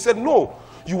killing him. They said, no,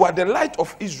 You are the light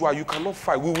of Israel. You cannot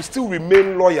fight. We will still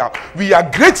remain loyal. We are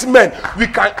great men. We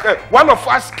can. One of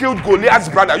us killed Goliath's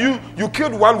brother. You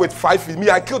killed one with 5 feet. Me,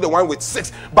 I killed the one with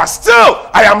 6. But still,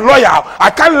 I am loyal.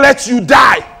 I can't let you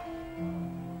die.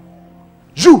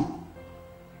 You.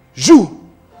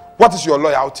 What is your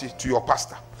loyalty to your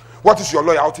pastor? What is your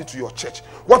loyalty to your church?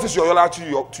 What is your loyalty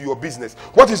to your business?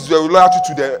 What is your loyalty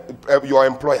to your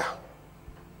employer?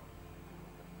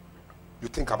 You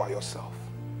think about yourself.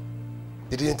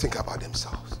 They didn't think about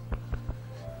themselves.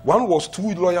 One was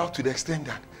too loyal to the extent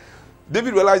that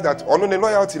David realized that on the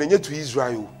loyalty to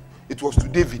Israel, it was to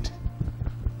David.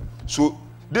 So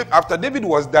after David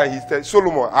was dying, he said,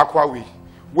 Solomon, Akwawi,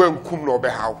 when kum no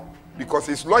behau, because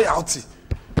his loyalty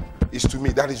is to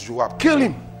me. That is Joab. Kill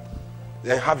him.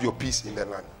 Then have your peace in the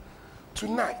land.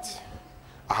 Tonight,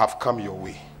 I have come your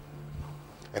way.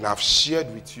 And I've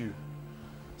shared with you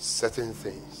certain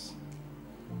things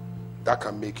that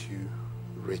can make you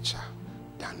richer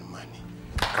than money.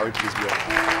 Can we please be on our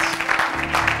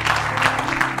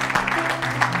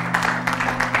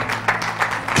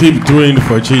feet? Keep doing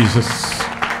for Jesus.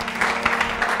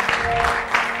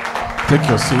 Take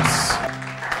your seats.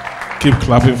 Keep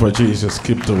clapping for Jesus.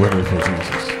 Keep doing it for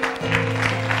Jesus.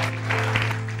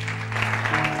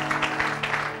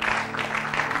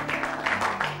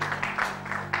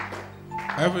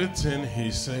 Everything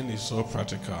he's saying is so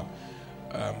practical.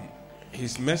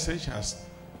 His message has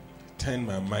turned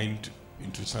my mind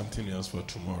into something else for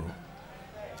tomorrow.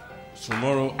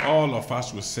 Tomorrow, all of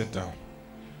us will sit down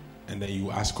and then you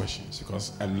ask questions,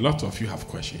 because a lot of you have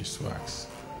questions to ask.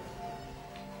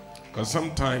 Because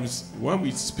sometimes when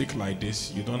we speak like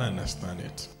this, you don't understand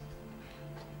it.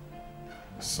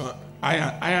 So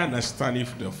I understand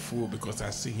if the fool, because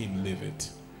I see him live it,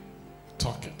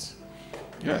 talk it.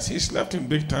 Yes, he slept in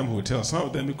big time hotels. Some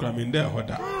of them come in there.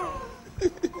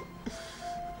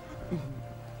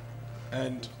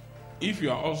 And if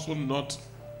you are also not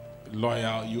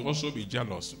loyal, you also be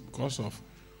jealous because of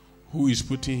who is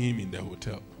putting him in the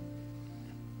hotel.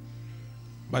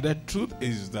 But the truth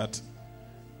is that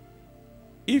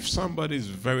if somebody is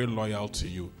very loyal to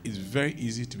you, it's very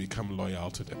easy to become loyal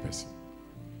to the person.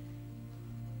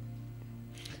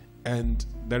 And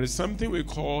there is something we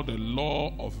call the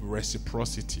law of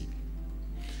reciprocity.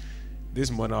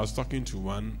 This morning I was talking to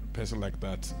one person like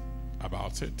that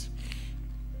about it.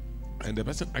 And the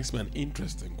person asked me an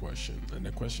interesting question. And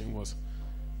the question was,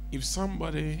 if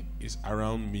somebody is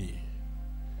around me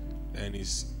and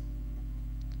is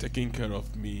taking care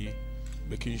of me,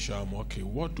 making sure I'm okay,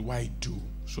 what do I do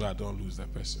so I don't lose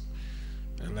that person?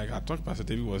 And like I thought Pastor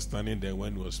David was standing there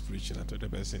when he was preaching, I told the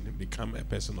person, become a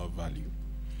person of value.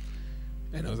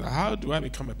 And I was like, how do I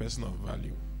become a person of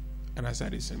value? And I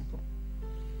said, it's simple.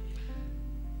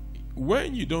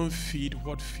 When you don't feed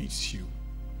what feeds you,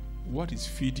 what is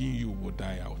feeding you will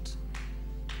die out.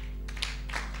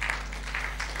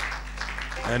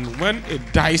 And when it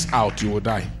dies out, you will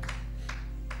die.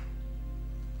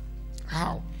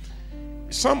 How?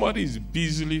 Somebody is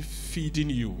busily feeding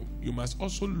you. You must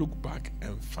also look back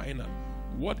and find out,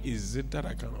 what is it that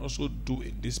I can also do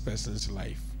in this person's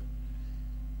life,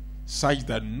 such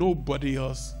that nobody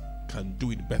else can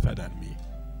do it better than me.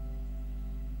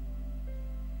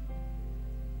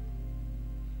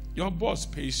 Your boss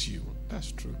pays you.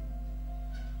 That's true.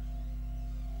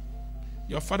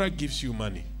 Your father gives you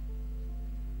money,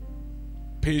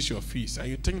 pays your fees, and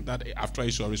you think that after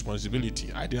it's your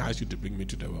responsibility. I didn't ask you to bring me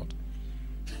to the world.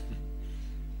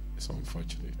 It's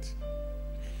unfortunate.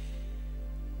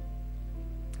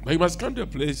 But you must come to a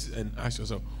place and ask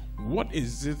yourself, what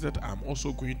is it that I'm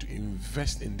also going to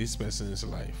invest in this person's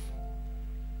life?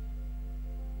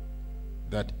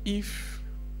 That if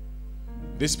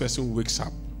this person wakes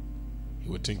up, he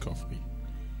will think of me.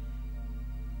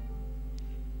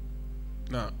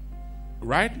 Now,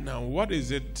 right now, what is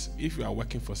it if you are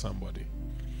working for somebody?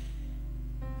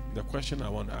 The question I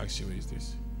want to ask you is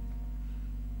this.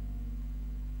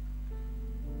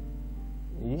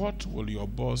 What will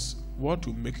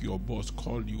make your boss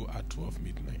call you at 12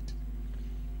 midnight?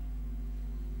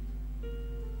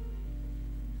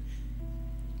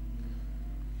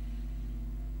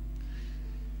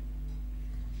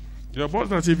 Your boss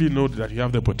doesn't even know that you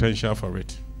have the potential for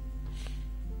it.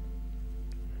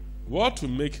 What will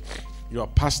make your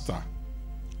pastor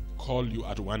call you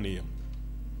at 1 a.m.?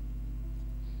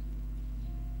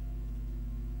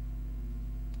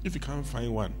 If you can't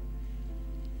find one,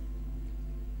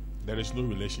 there is no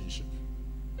relationship.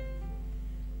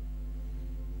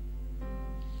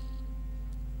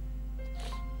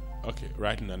 Okay,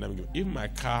 right now, let me go. If my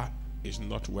car is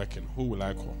not working, who will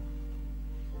I call?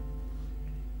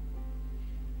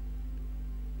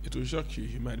 It will shock you.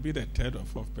 He might be the third or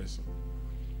fourth person.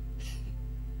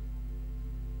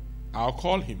 I'll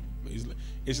call him.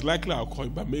 It's likely I'll call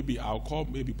him, but maybe I'll call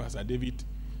Pastor David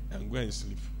and go and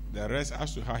sleep. The rest,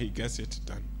 as to how he gets it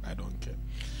done, I don't care.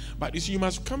 But you see, you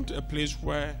must come to a place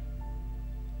where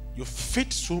you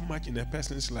fit so much in a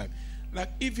person's life. Like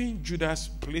even Judas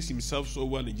placed himself so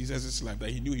well in Jesus' life that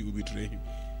he knew he would betray him.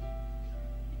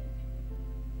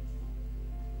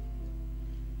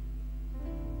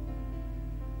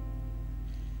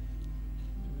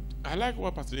 I like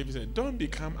what Pastor David said. Don't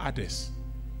become others.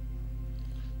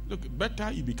 Look,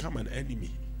 better you become an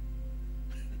enemy.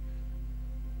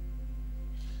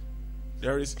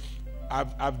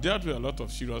 I've dealt with a lot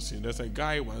of serious things. There's a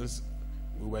guy once,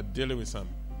 we were dealing with some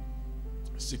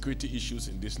security issues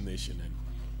in this nation, and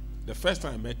the first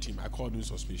time I met him, I called him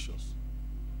suspicious.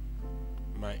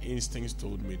 My instincts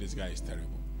told me this guy is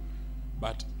terrible.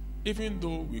 But even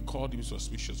though we called him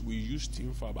suspicious, we used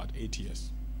him for about 8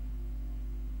 years.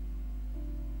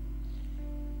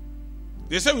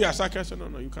 They say we are sacking. I said,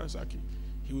 no, you can't sack him.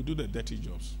 He will do the dirty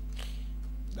jobs.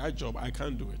 That job, I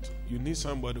can't do it. You need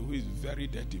somebody who is very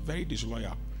dirty, very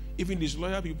disloyal. Even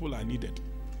disloyal people are needed.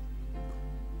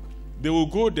 They will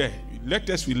go there. Let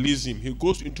us release him. He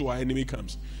goes into our enemy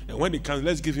camps. And when he comes,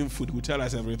 let's give him food. He will tell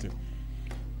us everything.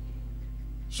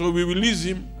 So we release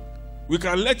him. We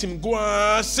can let him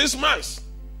go 6 months.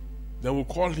 Then we'll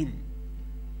call him.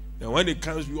 And when he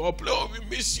comes, we all play, oh, we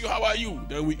miss you. How are you?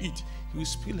 Then we eat. He will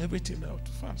spill everything out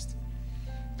fast.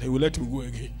 Then we let him go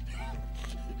again.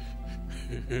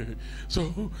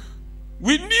 So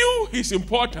we knew his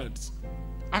importance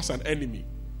as an enemy.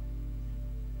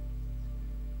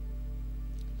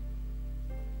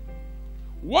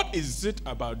 What is it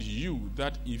about you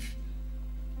that if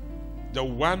the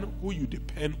one who you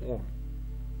depend on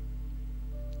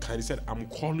kind of said, I'm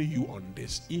calling you on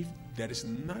this, if there is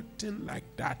nothing like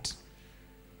that,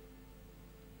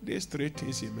 these 3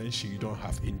 things he mentioned, you don't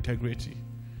have: integrity,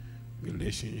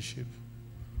 relationship,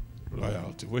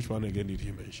 loyalty. Which one again did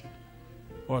he mention?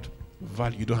 What?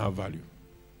 Value. You don't have value.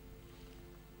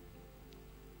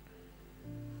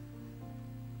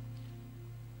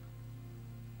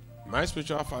 My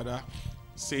spiritual father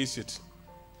says it.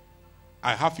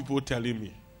 I have people telling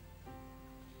me,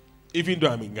 even though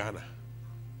I'm in Ghana,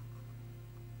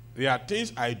 there are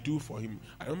things I do for him.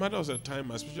 I remember there was a time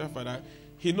my spiritual father,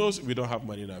 he knows we don't have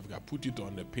money in Africa. Put it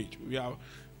on the page. We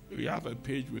have a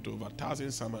page with over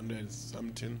 1,700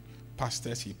 something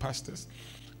pastors. He pastors,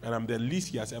 and I'm the least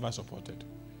he has ever supported.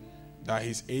 That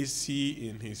his AC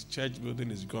in his church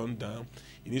building is gone down.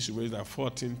 He needs to raise that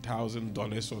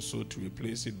 $14,000 or so to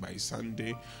replace it by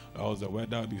Sunday, or else the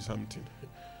weather will be something.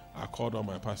 I called all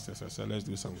my pastors. I said, let's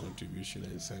do some contribution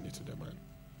and send it to the man.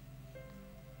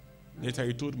 Later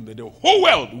he told me that the whole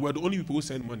world, we were the only people who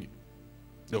send money.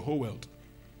 The whole world.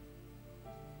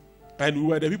 And we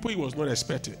were the people he was not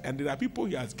expecting. And there are people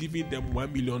he has given them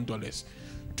 $1 million,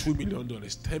 $2 million,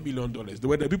 $10 million. They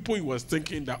were the people he was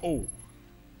thinking that, oh,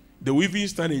 they will even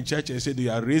stand in church and say they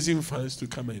are raising funds to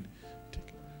come and take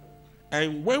it.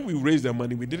 And when we raised the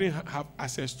money, we didn't have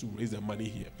access to raise the money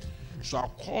here. So I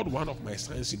called one of my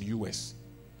sons in the US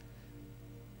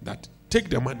that take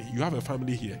the money. You have a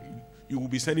family here. You will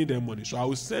be sending them money. So I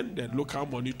will send the local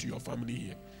money to your family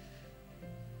here.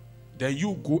 Then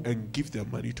you go and give the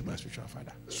money to my spiritual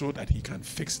father so that he can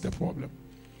fix the problem.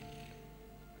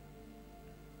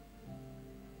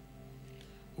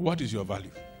 What is your value?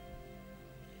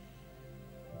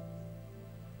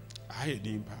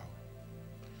 Hiding power.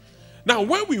 Now,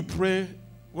 when we pray,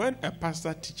 when a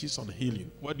pastor teaches on healing,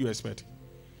 what do you expect?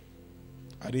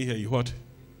 I didn't hear you. What?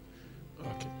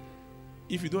 Okay.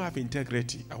 If you don't have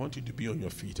integrity, I want you to be on your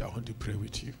feet. I want to pray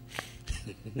with you.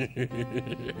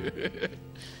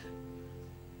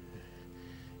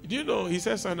 Do you know, he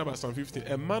says something about Psalm 15,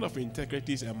 a man of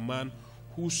integrity is a man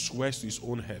who swears to his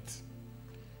own head.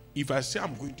 If I say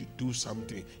I'm going to do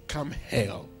something, come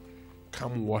hell,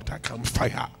 come water, come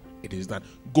fire, it is done.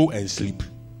 Go and sleep.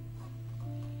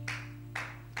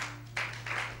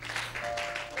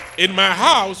 In my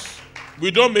house,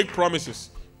 we don't make promises.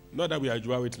 Not that we are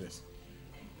Jehovah's Witnesses.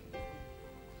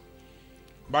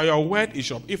 But your word is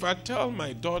sure. If I tell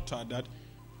my daughter that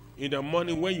in the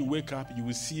morning when you wake up, you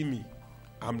will see me,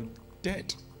 I'm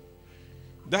dead.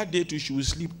 That day too, she will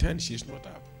sleep 10, she's not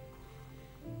up.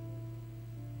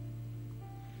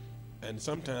 And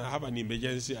sometimes I have an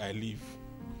emergency, I leave.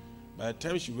 By the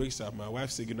time she wakes up, my wife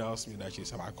signals me that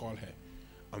she's up. I call her.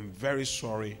 I'm very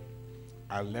sorry.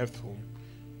 I left home.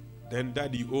 Then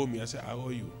Daddy, you owe me. I said, I owe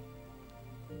you.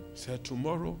 He said,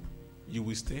 tomorrow you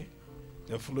will stay.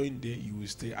 The following day you will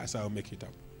stay. I said, I'll make it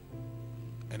up.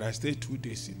 And I stay 2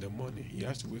 days in the morning. He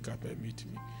has to wake up and meet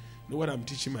me. You know what I'm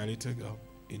teaching my little girl?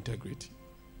 Integrity.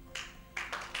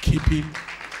 Keeping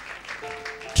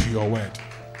to your word.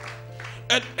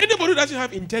 And anybody who doesn't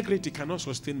have integrity cannot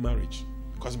sustain marriage.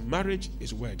 Because marriage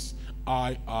is words.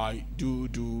 I, do,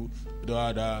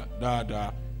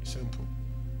 da. Simple.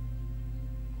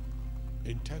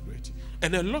 Integrity.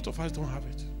 And a lot of us don't have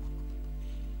it.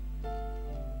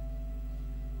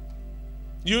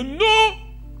 You know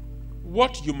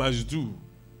what you must do,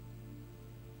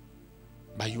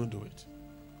 but you won't do it.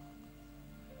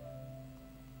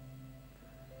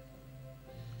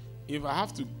 If I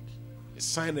have to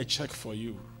sign a check for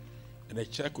you and the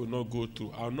check will not go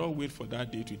through, I'll not wait for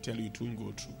that day to tell you it won't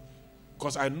go through.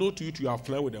 Because I know to you have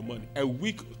planned with the money. A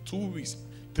week, 2 weeks,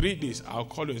 3 days, I'll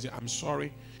call you and say, I'm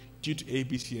sorry, due to A,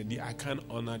 B, C, and D, I can't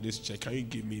honor this check. Can you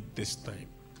give me this time?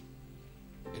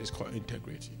 It is called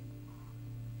integrity.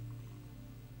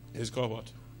 It's called what?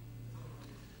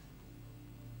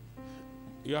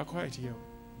 You are quiet here.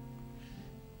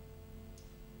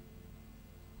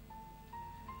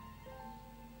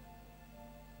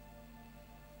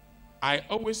 I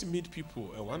always meet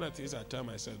people, and one of the things I tell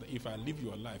myself, that if I live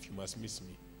your life, you must miss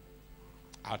me.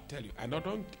 I'll tell you. And I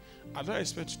don't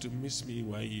expect you to miss me in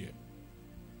 1 year.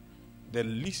 The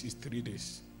least is 3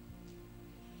 days.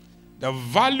 The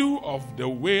value of the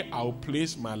way I'll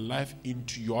place my life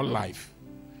into your life.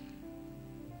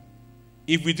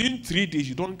 If within 3 days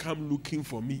you don't come looking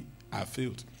for me, I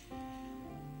failed.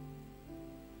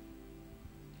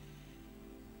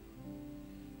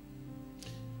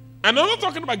 And I'm not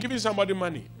talking about giving somebody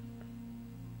money.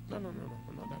 No, not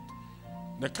that.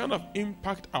 The kind of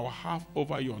impact I will have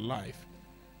over your life,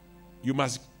 you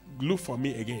must look for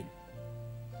me again.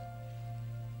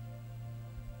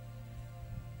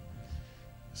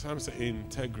 Some say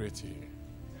integrity,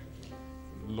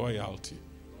 loyalty,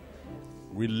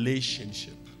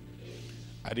 relationship.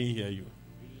 I didn't hear you.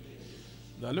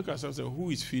 Now look at something. Who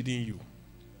is feeding you?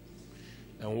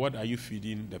 And what are you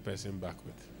feeding the person back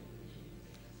with?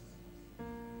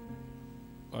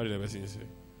 What did the person say?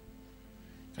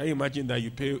 Can you imagine that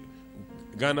you pay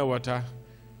Ghana Water,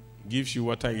 gives you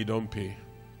water and you don't pay?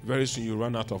 Very soon you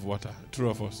run out of water. True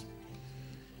of us.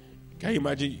 Can you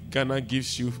imagine Ghana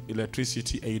gives you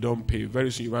electricity and you don't pay? Very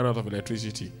soon you run out of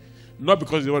electricity. Not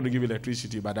because they want to give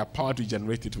electricity, but the power to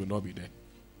generate it will not be there.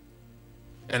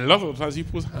 And a lot of times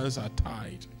people's hands are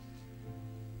tied.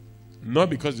 Not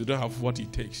because they don't have what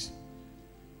it takes,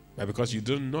 but because you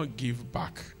do not give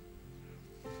back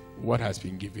what has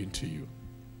been given to you.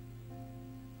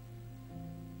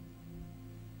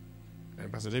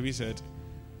 And Pastor David said,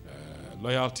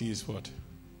 loyalty is what?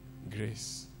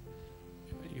 Grace.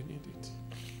 You need it.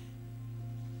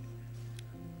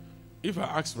 If I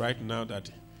ask right now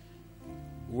that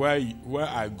where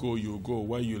I go, you go.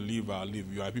 Where you live, I'll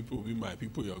live. Your people will be my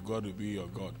people. Your God will be your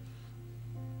God.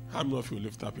 How many of you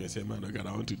lift up and say, man, oh God,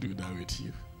 I want to do that with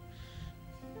you?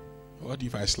 What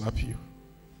if I slap you?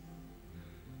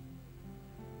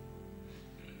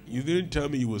 You didn't tell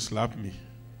me you will slap me.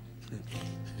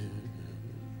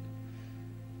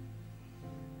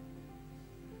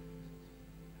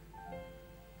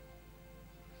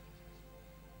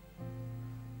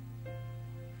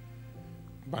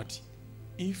 But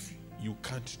if you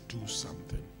can't do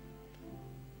something,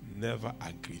 never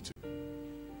agree to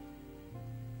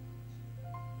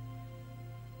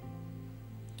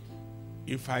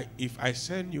it. If I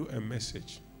send you a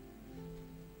message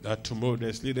that tomorrow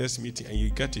there's leaders meeting and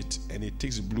you get it and it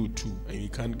takes blue too and you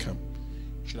can't come,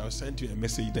 should I send you a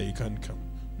message that you can't come?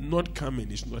 Not coming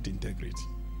is not integrity.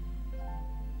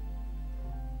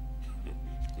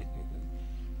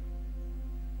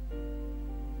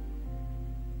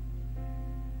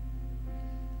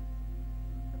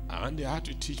 And I had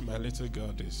to teach my little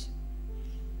girl this.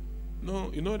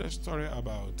 No, you know the story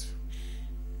about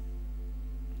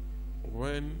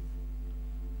when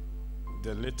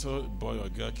the little boy or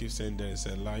girl keeps saying there's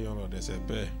a lion or there's a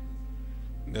bear.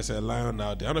 There's a lion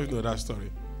out there. I don't know if you know that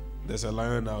story. There's a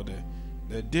lion out there.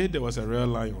 The day there was a real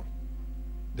lion,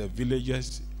 the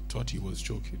villagers thought he was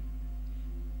joking.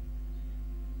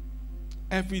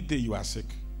 Every day you are sick.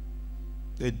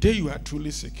 The day you are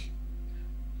truly sick,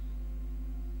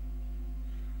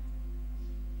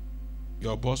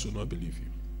 your boss will not believe you.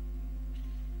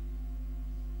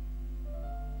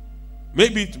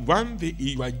 Maybe one day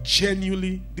you are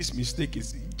genuinely, this mistake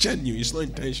is genuine, it's not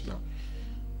intentional.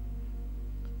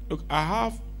 Look, I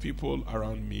have people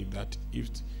around me that if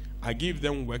I give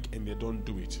them work and they don't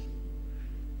do it,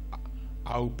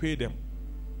 I'll pay them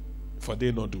for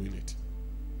they not doing it.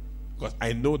 Because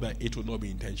I know that it will not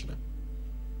be intentional.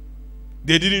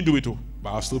 They didn't do it, but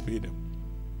I'll still pay them.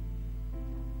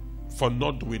 for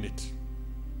not doing it.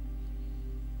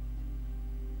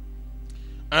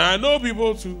 And I know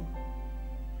people too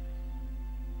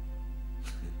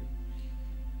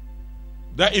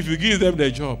that if you give them the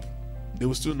job, they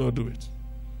will still not do it.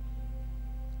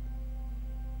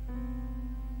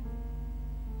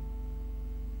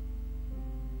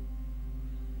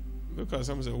 Look at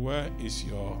someone and say, where is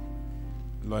your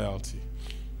loyalty?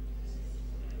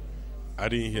 I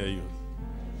didn't hear you.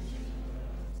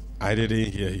 I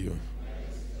didn't hear you.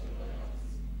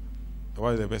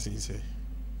 What did the person say?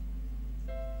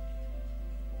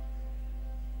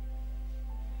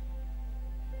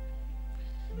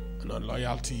 No,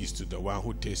 loyalty is to the one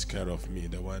who takes care of me,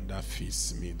 the one that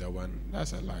feeds me, the one.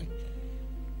 That's a lie.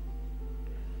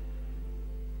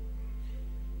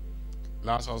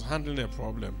 Last, I was handling a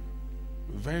problem.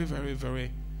 Very, very,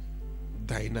 very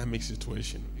dynamic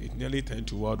situation. It nearly turned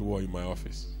to world war in my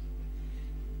office.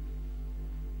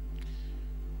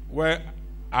 Where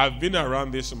I've been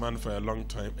around this man for a long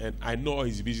time and I know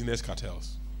his business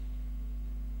cartels.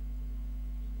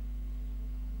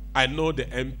 I know the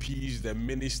MPs, the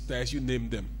ministers, you name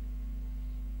them.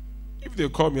 If they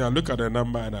call me, I look at the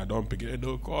number and I don't pick it,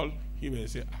 they'll call him and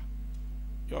say,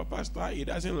 your pastor, he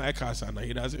doesn't like us and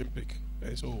he doesn't pick.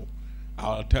 And so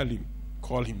I'll tell him,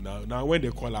 call him now. Now when they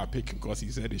call, I'll pick because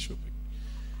he said he should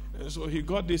pick. And so he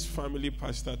got this family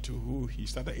pastor to who he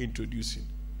started introducing.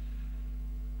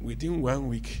 Within 1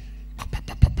 week,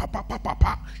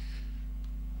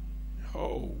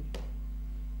 oh,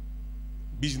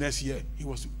 business here. He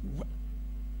was.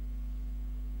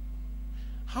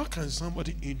 How can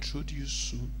somebody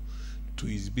introduce you to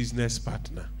his business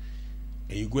partner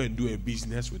and you go and do a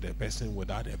business with a person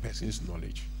without a person's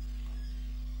knowledge?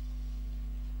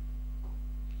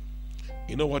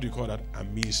 You know what you call that?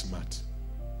 I'm being smart.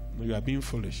 No, you are being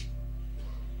foolish.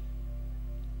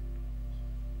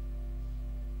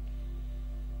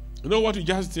 You know what you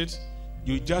just did?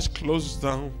 You just closed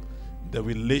down the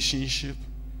relationship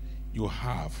you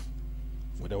have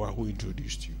with the one who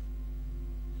introduced you.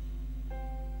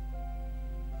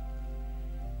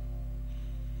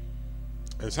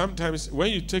 And sometimes when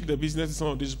you take the business, some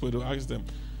of these people to ask them,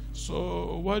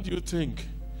 so what do you think?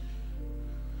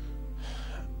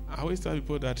 I always tell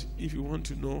people that if you want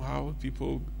to know how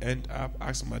people end up,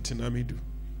 ask Martin Amidu.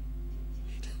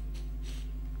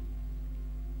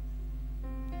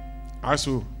 Ask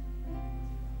who?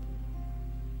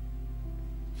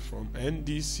 From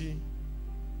NDC,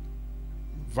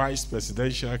 vice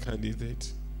presidential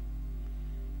candidate,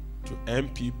 to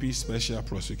MPP special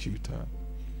prosecutor.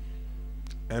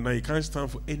 And I can't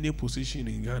stand for any position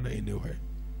in Ghana anywhere.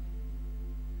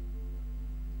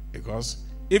 Because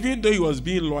even though he was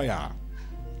being loyal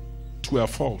to a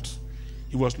fault,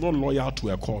 he was not loyal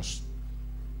to a cause.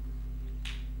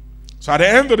 So at the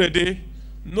end of the day,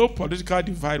 no political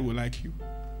divide will like you.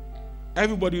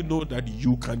 Everybody knows that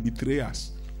you can betray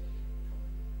us.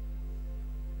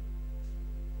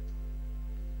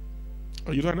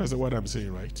 Oh, you don't understand what I'm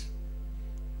saying, right?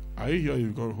 Are you here or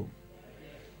you've gone home?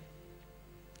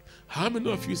 How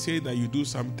many of you say that you do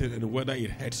something and whether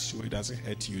it hurts you or it doesn't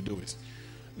hurt you, you do it?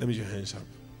 Let me see your hands up.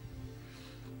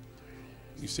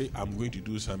 You say, I'm going to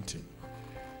do something.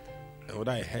 And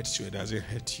whether it hurts you or it doesn't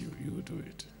hurt you, you will do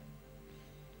it.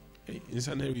 Hey,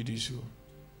 inside every issue.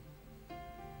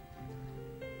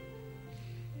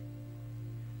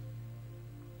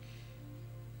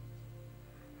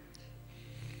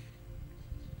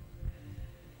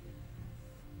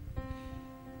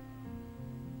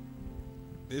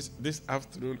 This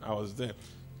afternoon I was there.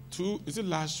 Is it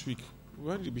last week?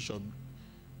 When the bishop,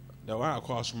 the one I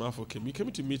call Asumafo came, he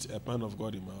came to meet a man of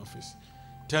God in my office,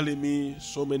 telling me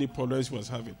so many problems he was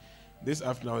having. This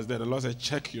afternoon I was there. The Lord said,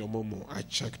 check your momo. I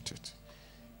checked it.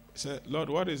 He said, Lord,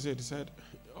 what is it? He said,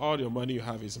 all your money you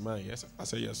have is mine. Yes. I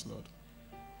said, yes, Lord.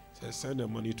 He said, send the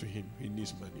money to him. He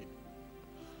needs money.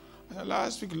 I said,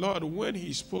 last week, Lord, when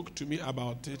he spoke to me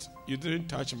about it, you didn't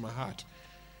touch my heart.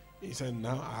 He said,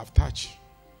 now I have touched.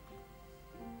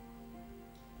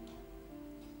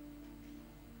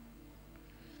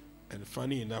 And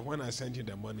funny enough, when I sent him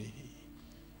the money,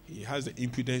 he has the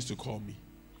impudence to call me.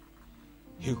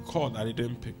 He called, I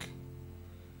didn't pick.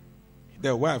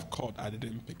 The wife called, I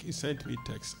didn't pick. He sent me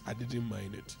text, I didn't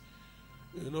mind it.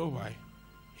 You know why?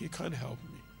 He can't help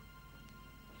me.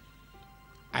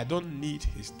 I don't need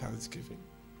his thanksgiving.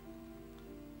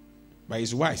 But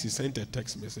his wife, he sent a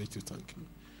text message to thank me.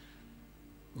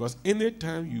 Because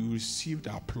anytime you receive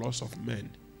the applause of men,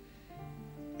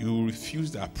 you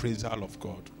refuse the appraisal of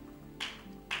God.